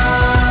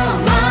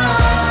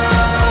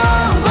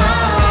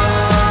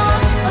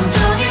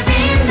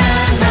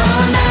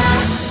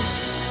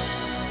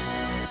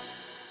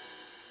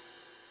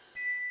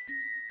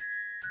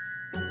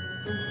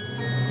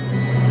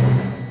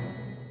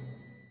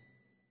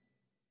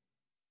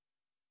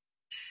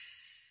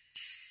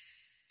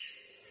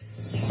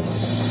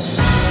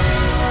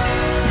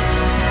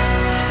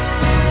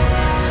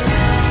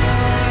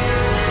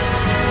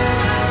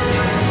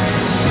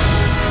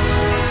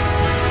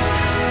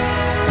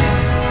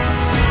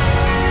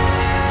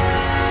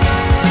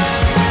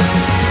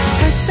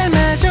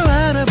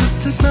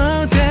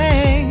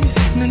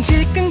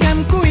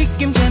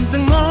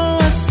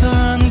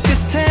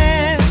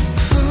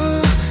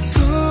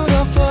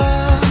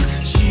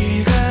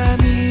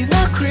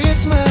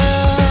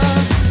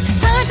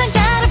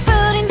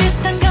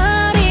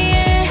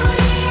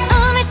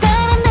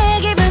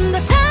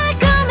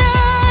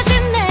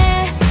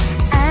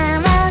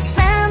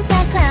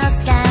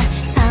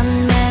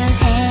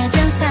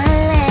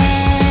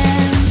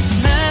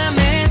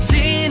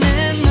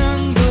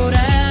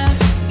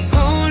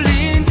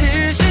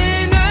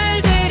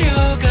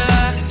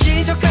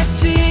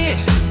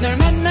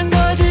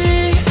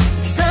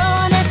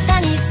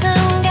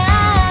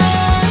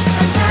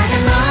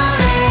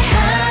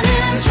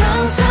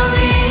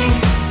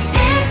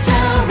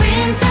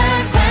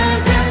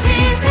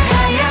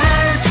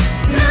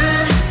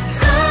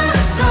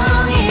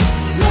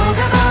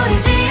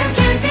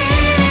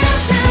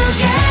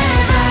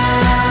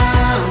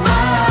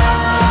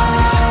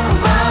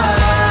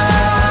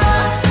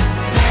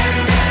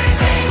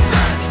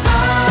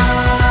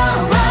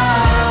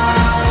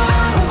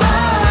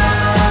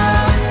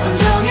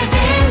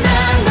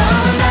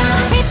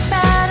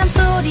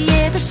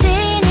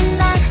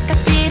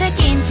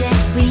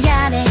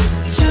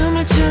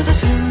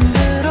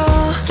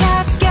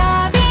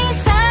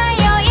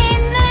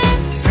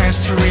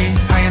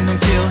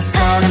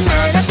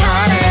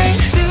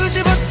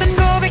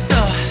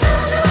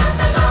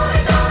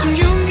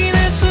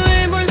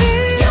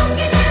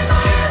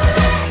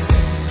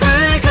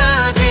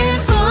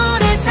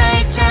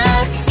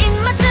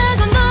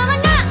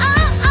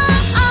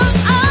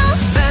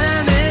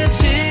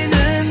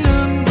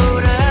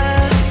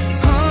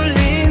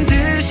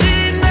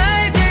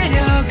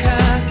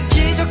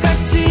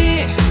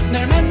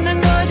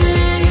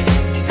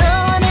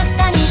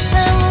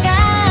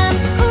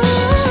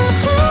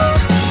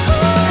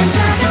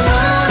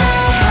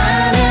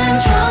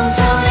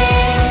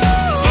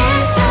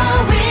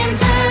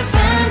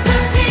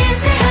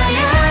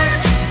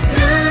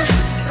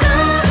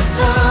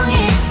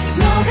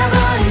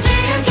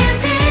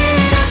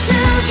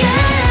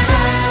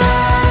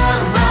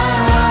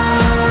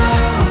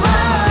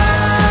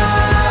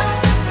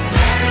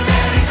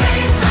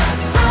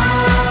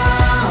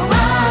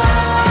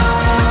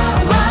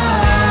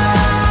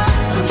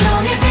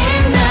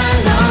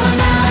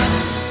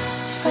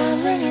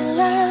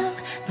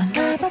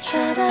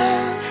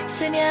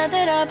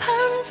 스며들어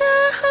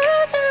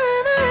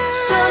번져오잖아.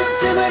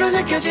 손틈으로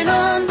느껴진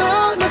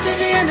온도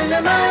놓치지 않을래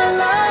my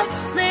love.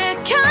 내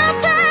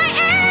곁에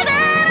이대로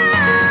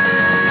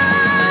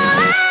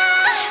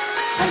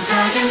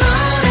반짝이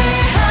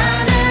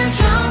노래하는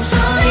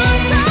종소리.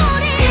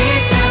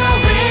 It's a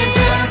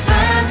winter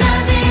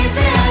fantasy.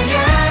 새하얀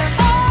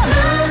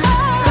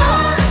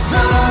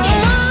눈꽃송이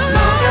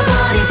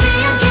녹아버리지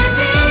않길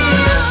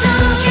빌어.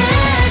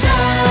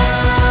 Together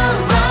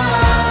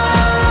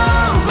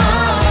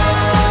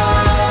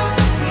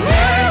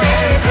Merry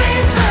Merry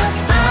Christmas.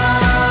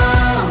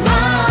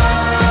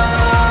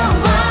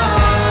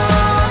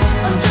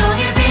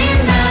 온종일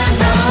빛난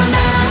너나.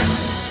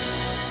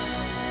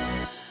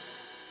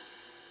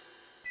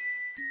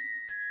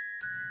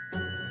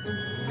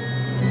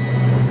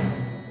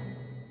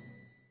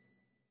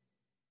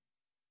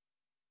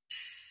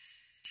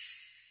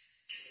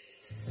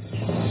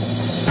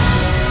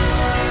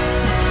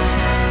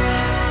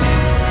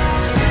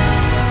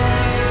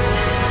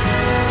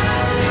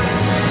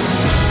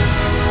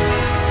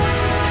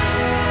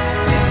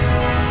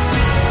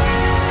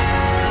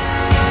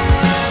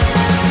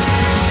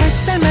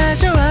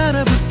 햇살마저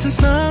얼어붙은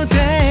snow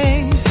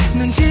day.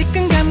 눈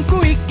질끈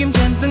감고 입김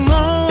잔뜩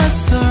모아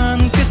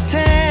손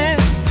끝에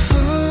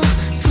후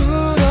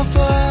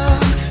불어봐.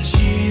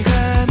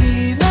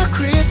 시간이 나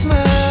Christmas.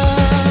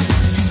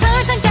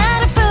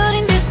 설탕가루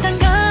뿌린 듯한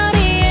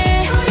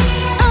거리에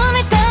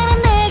오늘따라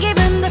내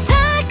기분도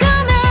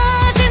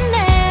달콤해지네.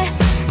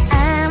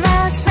 I'm a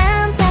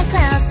Santa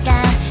Claus가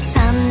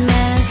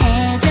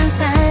선물해준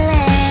설렘.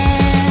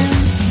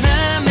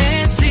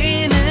 맘에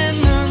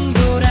지는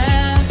눈보라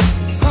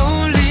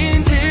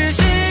홀린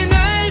듯이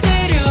날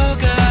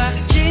데려가.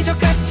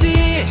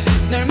 기적같이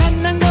널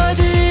만난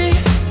거지.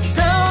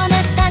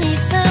 소원했던 이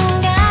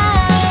순간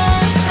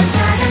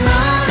반짝이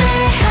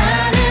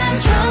노래하는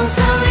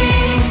종소리.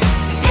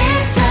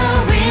 It's a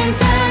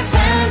winter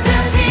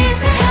fantasy.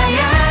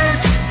 새하얀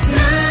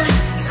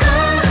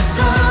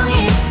눈꽃송이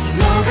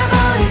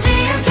녹아버리지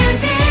않길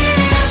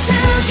빌어.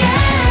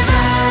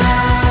 Together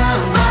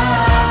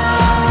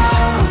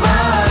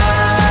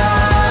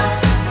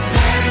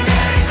Merry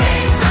Merry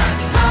Christmas.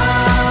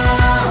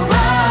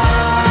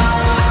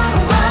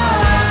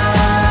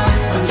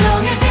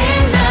 온종일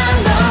빛난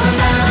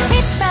너나.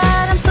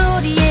 빗바람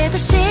소리에도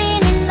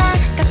신이 나.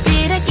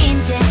 깍지를 낀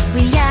채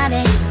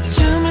위아래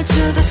춤을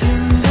추듯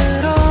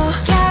흔들어.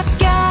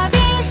 겹겹이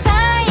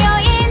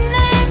쌓여있는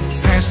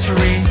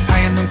Pastry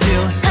하얀 눈길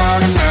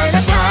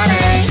Another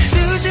party.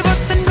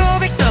 수줍었던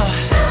고백도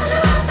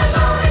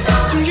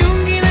좀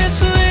용기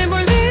내서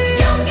해볼래.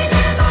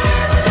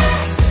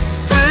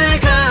 불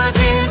꺼진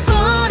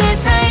불에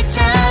살짝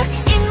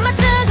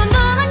입맞추고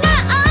도망가.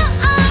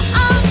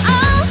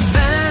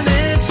 맘에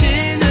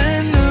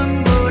지는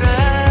눈보라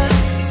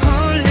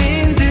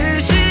홀린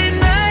듯이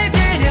날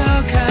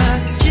데려가.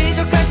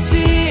 기적같이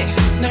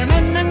널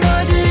만난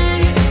거지.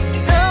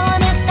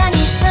 소원했던 이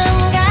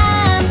순간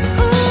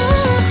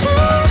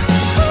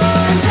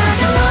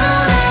반짝이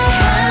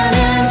노래하는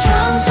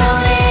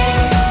종소리.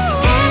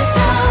 It's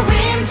a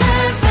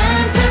winter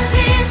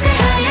fantasy.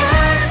 새하얀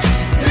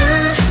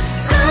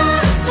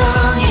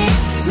눈꽃송이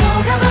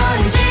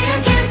녹아버리지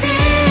않길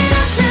빌어.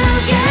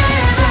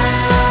 Together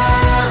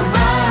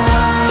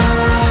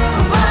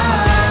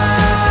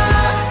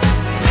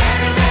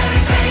Merry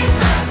Merry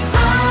Christmas.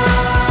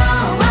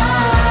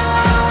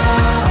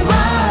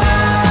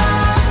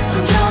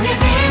 온종일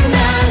빛난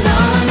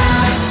너나.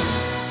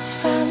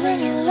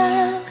 Falling in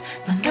love.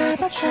 넌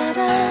마법처럼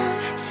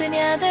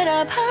스며들어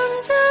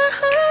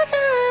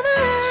번져오잖아.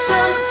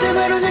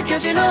 손틈으로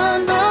느껴진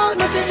온도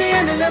놓치지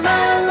않을래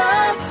my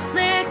love.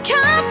 내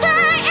곁에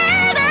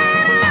이대로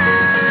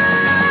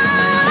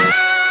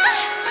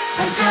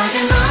반짝이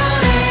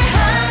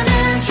노래하는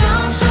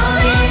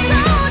종소리.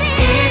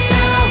 It's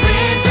a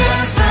winter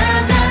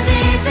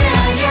fantasy.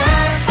 새하얀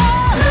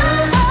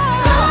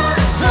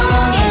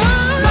눈꽃송이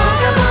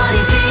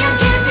녹아버리지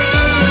않길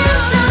빌어.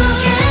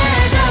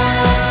 Together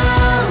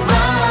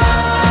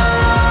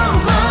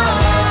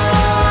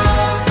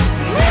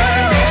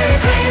Merry Merry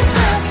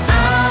Christmas.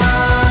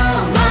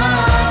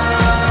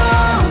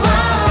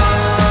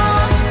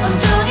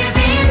 온종일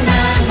빛난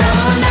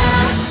너나.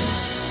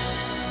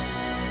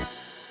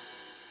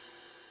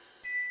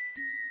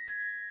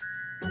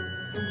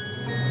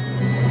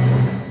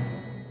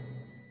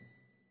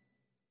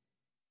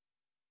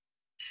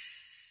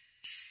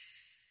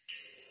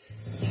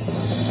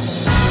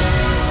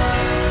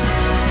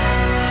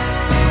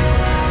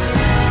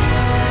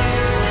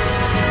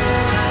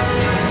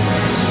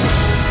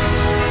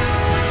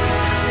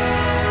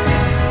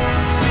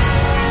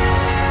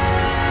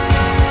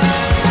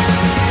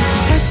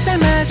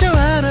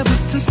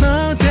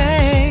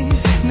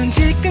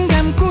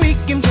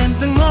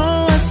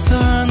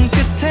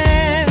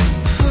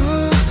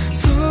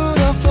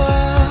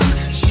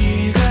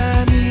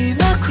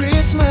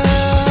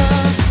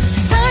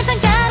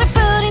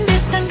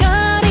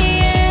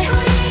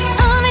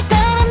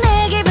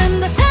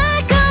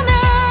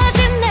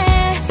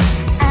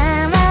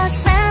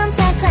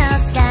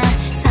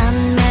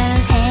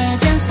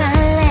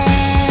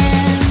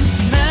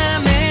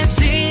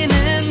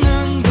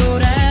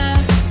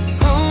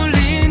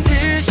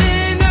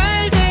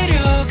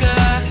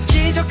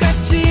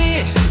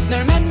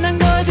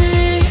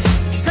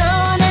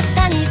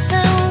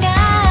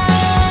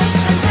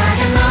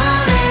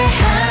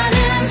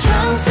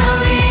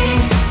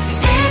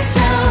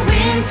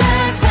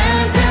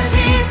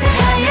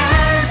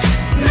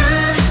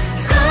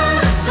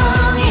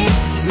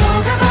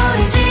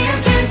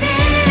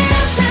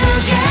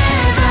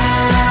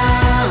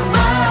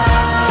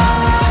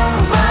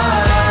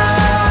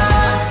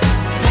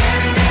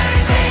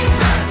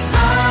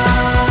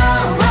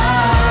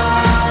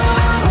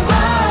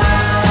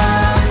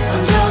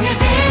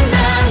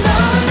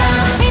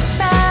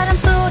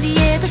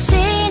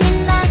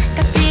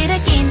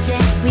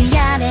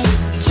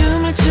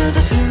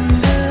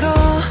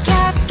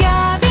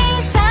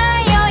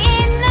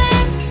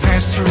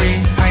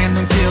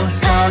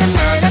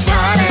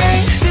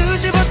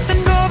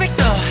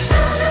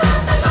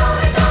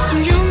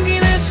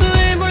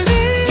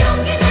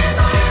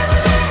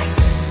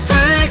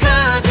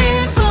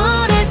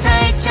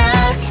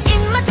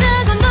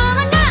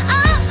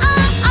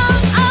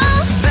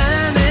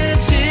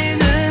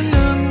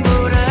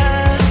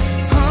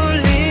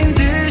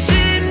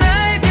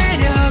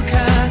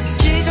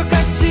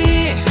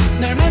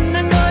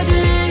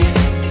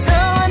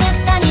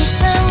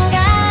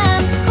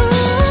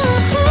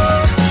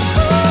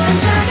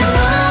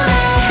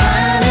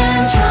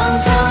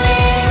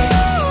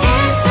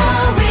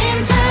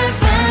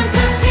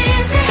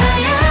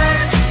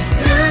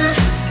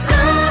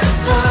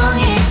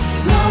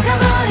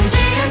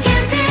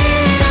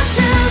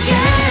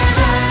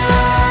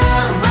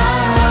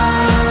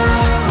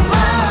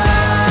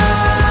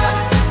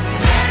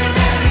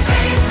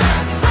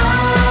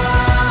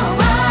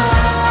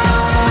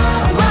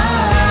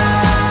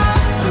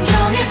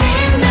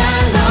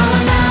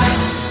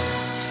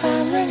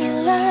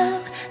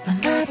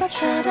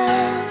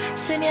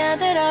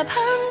 스며들어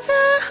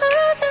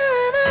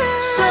번져오잖아.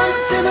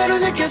 손틈으로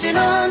느껴진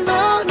온도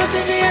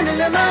놓치지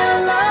않으려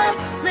my love.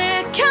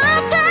 내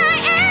곁에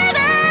이래라.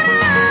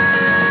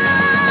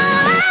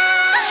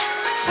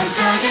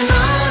 반짝여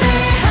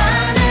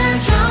노래하는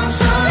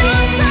종소리.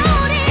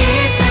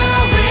 It's a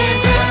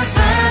winter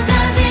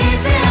fantasy.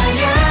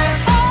 새하얀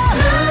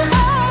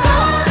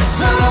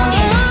눈꽃송이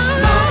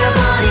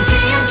녹아버리지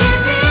않길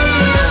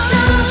빌어.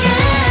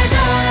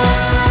 Together.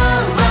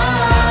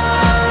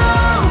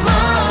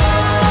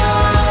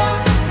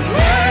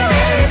 Merry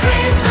Merry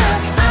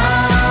Christmas.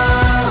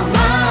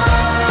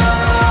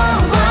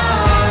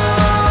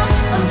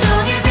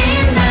 온종일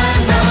빛난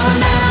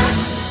너나.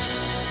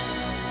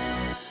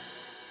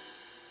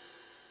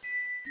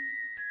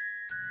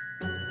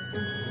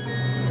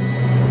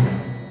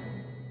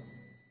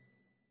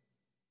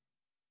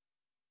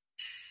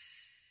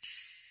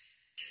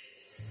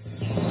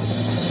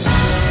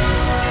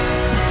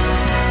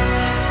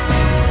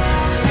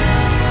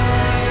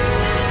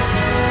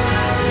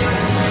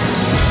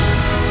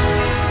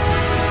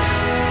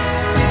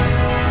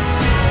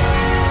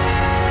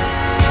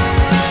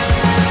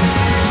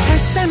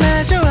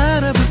 햇살마저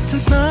얼어붙은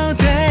snow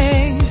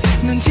day.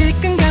 눈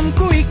질끈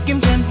감고 입김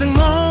잔뜩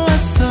모아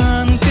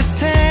손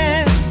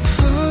끝에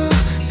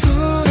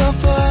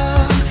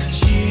불어봐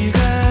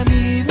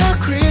시간이 나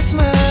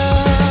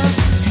Christmas.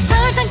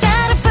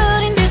 설탕가루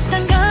뿌린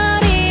듯한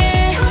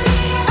거리에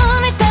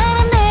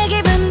오늘따라 내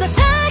기분도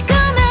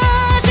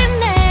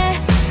달콤해지네.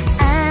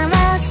 I'm a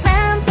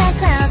Santa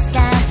Claus가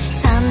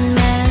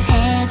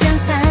선물해준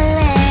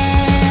설렘.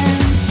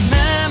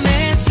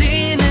 맘에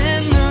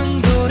지는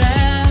눈보라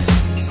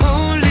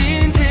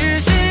홀린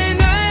듯이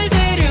날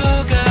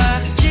데려가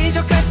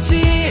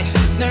기적같이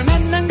널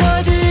만난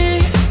거지.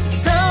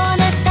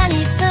 소원했던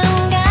이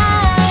순간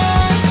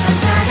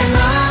반짝여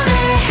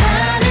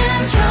노래하는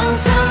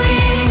종소리.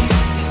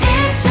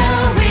 It's a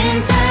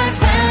winter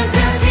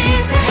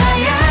fantasy.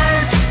 새하얀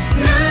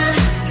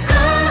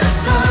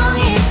눈꽃송이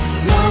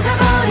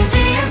녹아버리지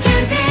않길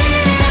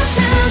빌어.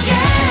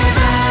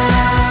 Together.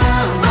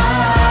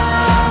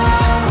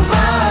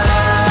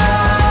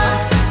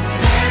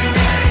 Merry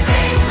Merry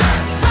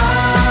Christmas.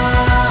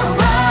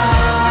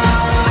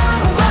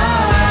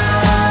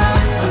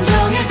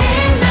 온종일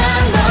빛난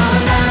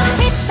너나.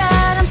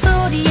 빗바람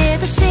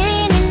소리에도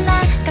신이 나.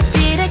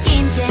 깍지를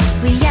낀 채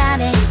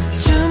위아래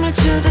춤을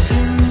추듯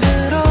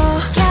흔들어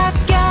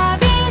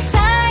겹겹이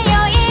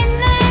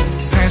쌓여있는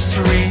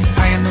Pastry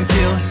하얀 눈길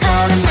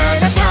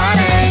걸음마다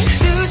party.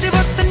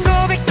 수줍었던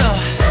고백도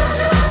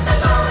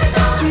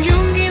좀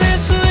용기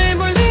내서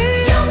해볼래.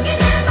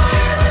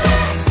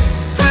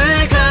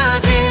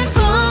 붉어진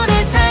불에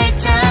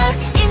살짝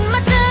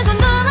입맞추고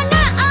도망가.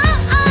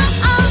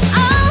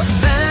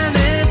 맘에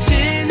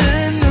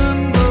지는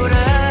눈보라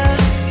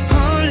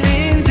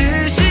홀린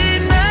듯이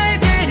날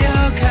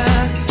데려가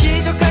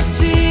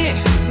기적같이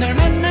널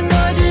만난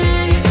거지.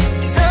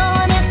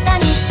 소원했던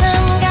이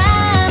순간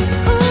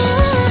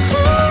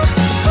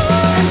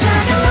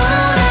반짝여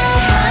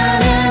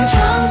노래하는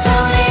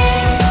종소리.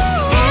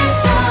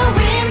 It's a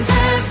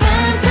winter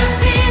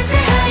fantasy.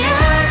 새하얀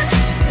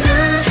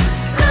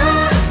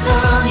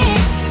눈꽃송이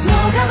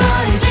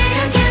녹아버리지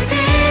않길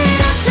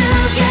빌어.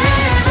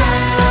 Together.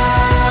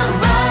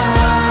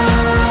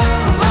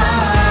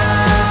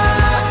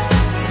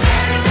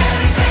 Merry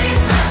Merry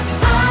Christmas.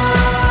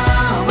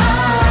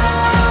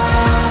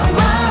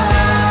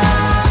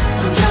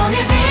 온종일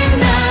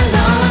빛난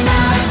너나.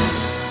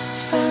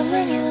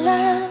 Falling in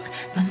love.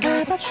 넌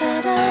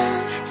마법처럼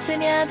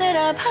스며들어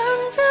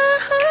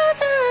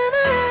번져오잖아.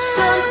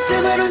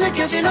 손틈으로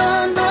느껴진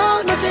온도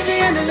놓치지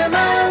않으려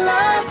my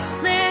love.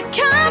 내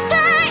곁에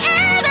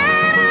이래라.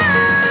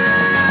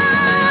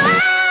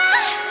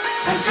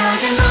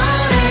 반짝여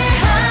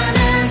노래하는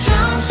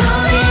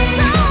종소리.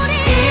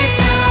 It's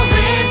a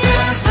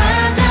winter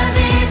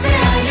fantasy.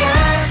 새하얀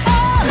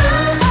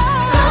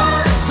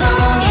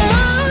눈꽃송이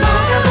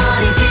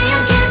녹아버리지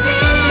않길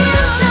빌어.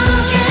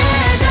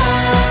 Together.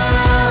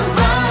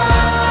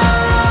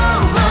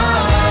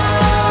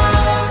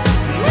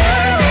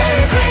 Merry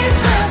Merry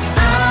Christmas.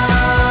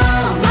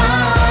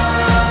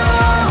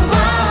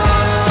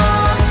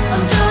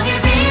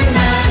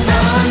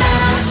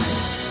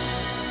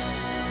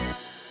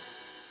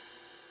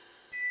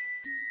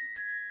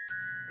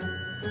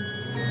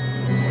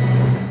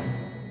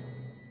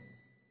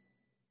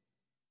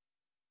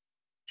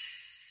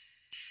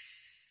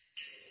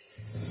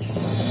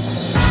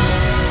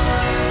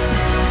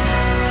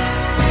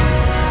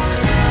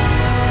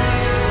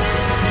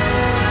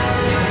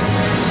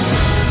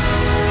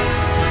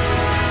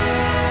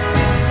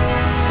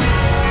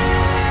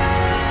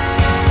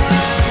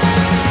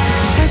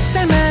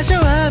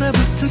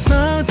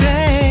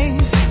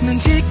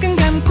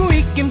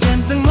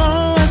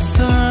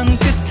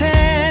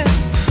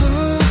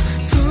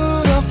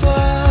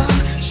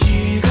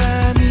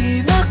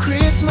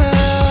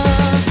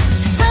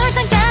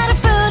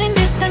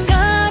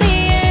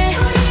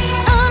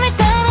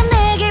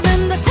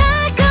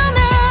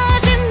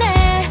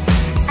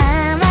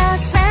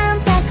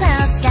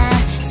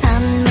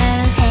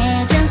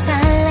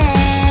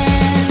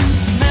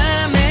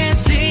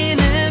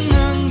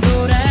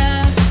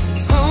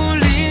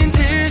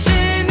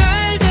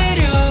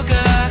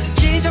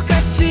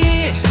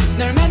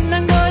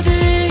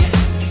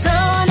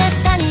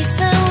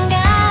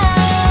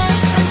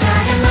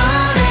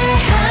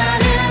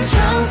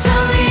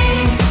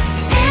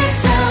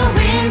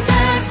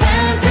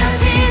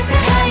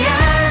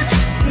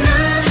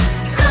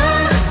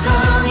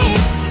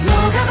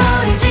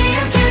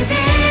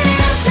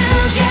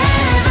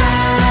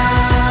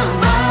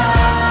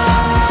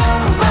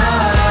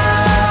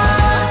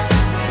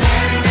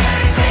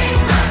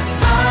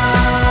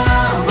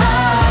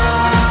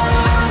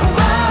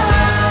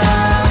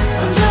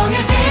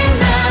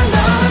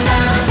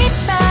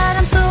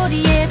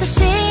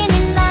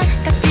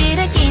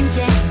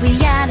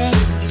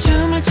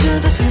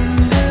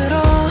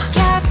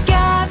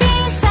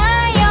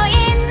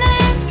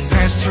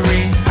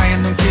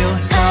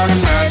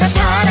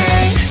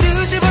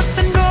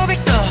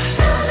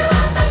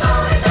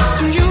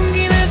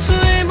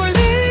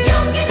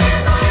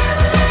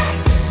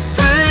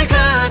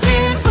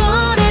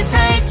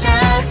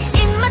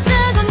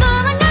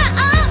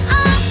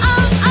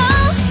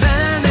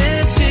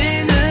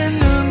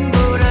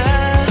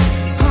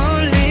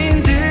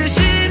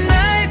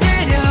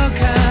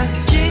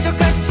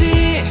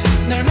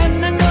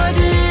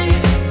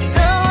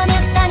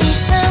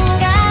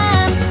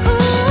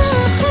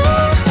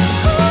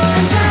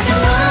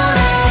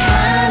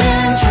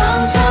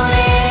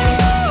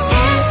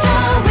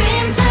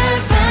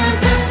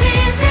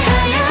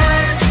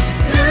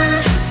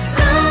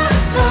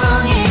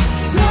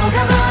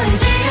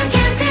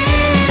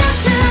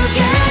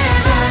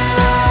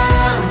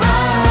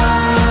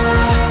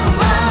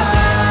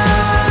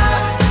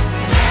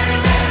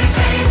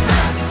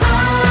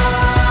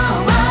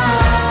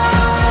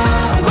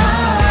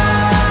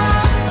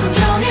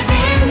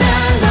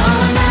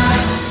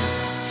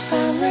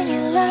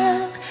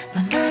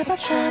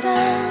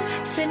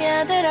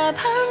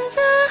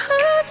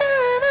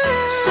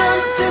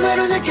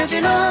 손등으로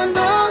느껴진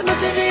온도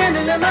놓치지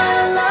않으려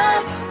my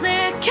love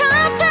내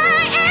곁에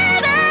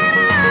이대로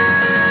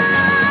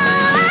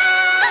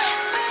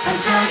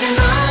반짝여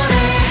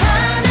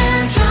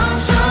노래하는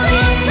종소리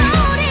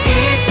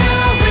It's a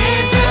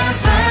winter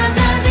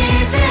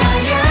fantasy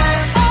새하얀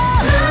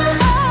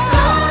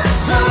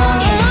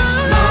눈꽃송이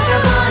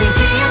녹아버리지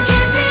않게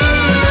Be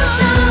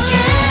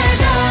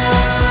together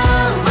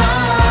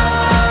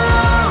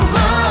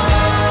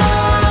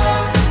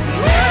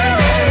Merry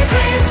Merry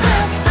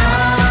Christmas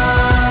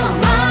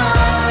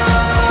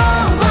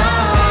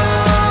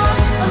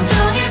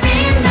온종일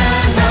빛난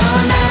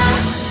너나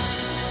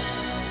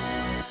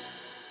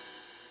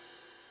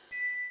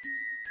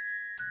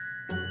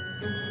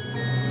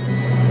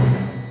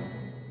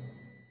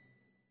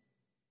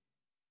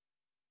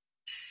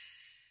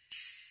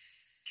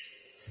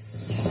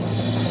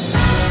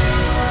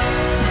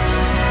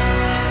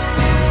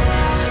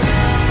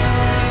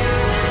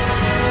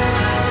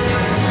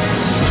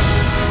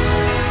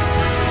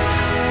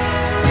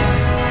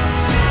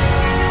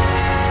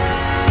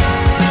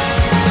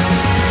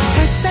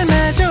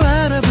햇살마저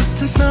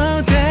얼어붙은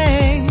snow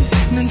day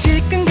눈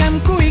질끈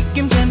감고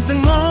입김 잔뜩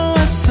모아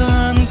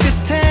손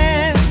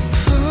끝에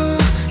후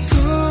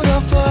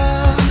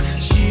불어봐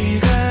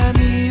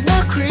시간이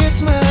나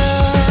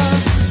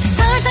Christmas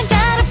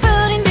설탕가루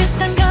뿌린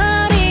듯한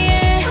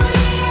거리에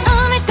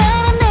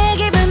오늘따라 내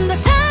기분도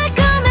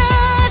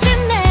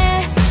달콤해지네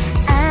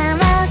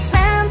아마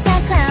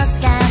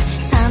산타클로스가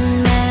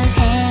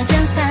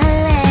선물해준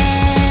설렘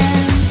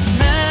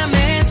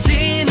맘에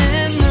지는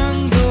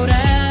눈보라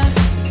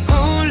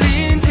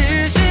홀린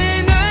듯이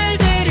날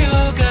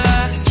데려가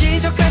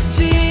기적같이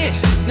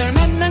널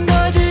만난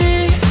거지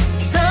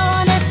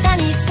소원했던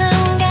이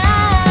순간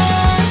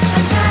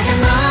반짝여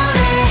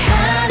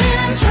노래하는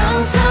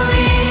종소리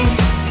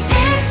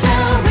It's a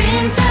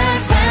winter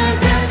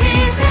fantasy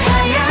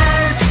새하얀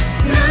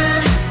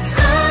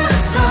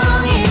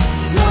눈꽃송이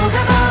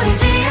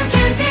녹아버리지 않게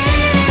Be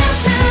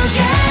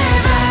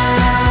together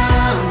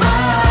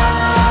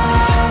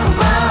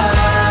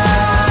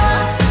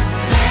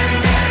Merry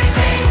Merry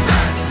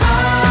Christmas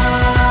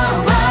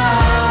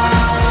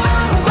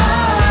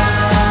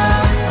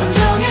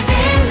온종일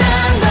빛난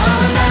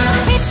너나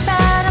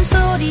빗바람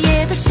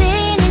소리에도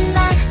신이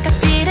나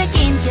깍지를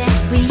낀 채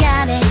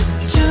위아래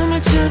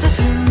춤을 추듯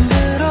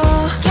흔들어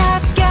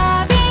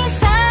겹겹이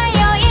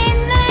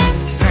쌓여있는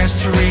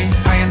Pastry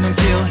하얀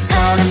눈길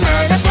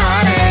걸음마다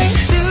party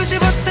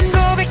수줍었던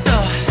고백도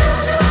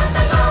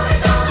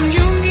좀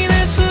용기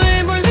내서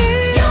해볼래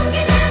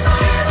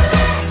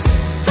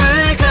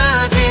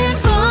붉어진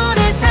불에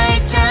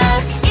살짝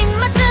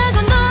입맞추고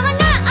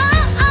도망가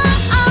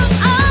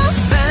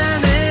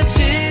밤에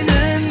지는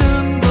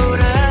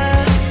눈보라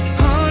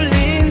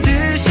홀린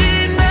듯이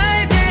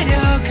날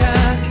데려가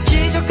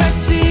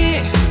기적같이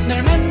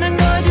널 만난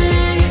거지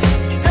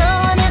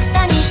소원했던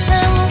이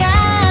순간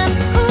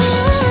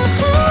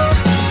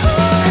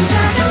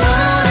반짝여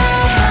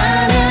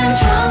노래하는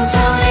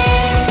종소리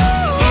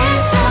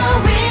It's a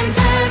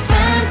winter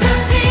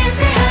fantasy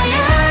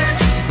새하얀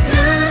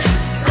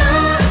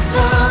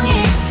눈꽃송이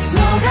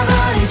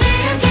녹아버리지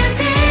않게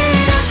Be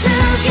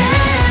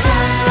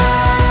together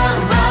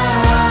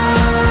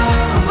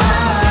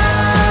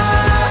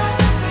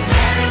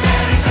Merry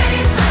Merry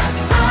Christmas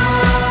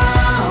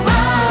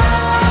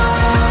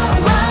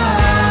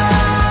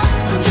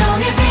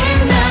온종일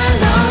빛난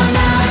너나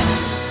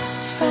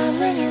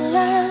Falling in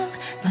love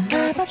넌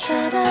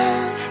마법처럼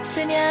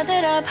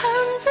스며들어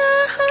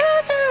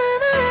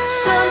번져오잖아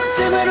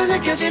손등으로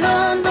느껴진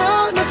온도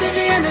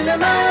놓치지 않으려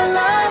my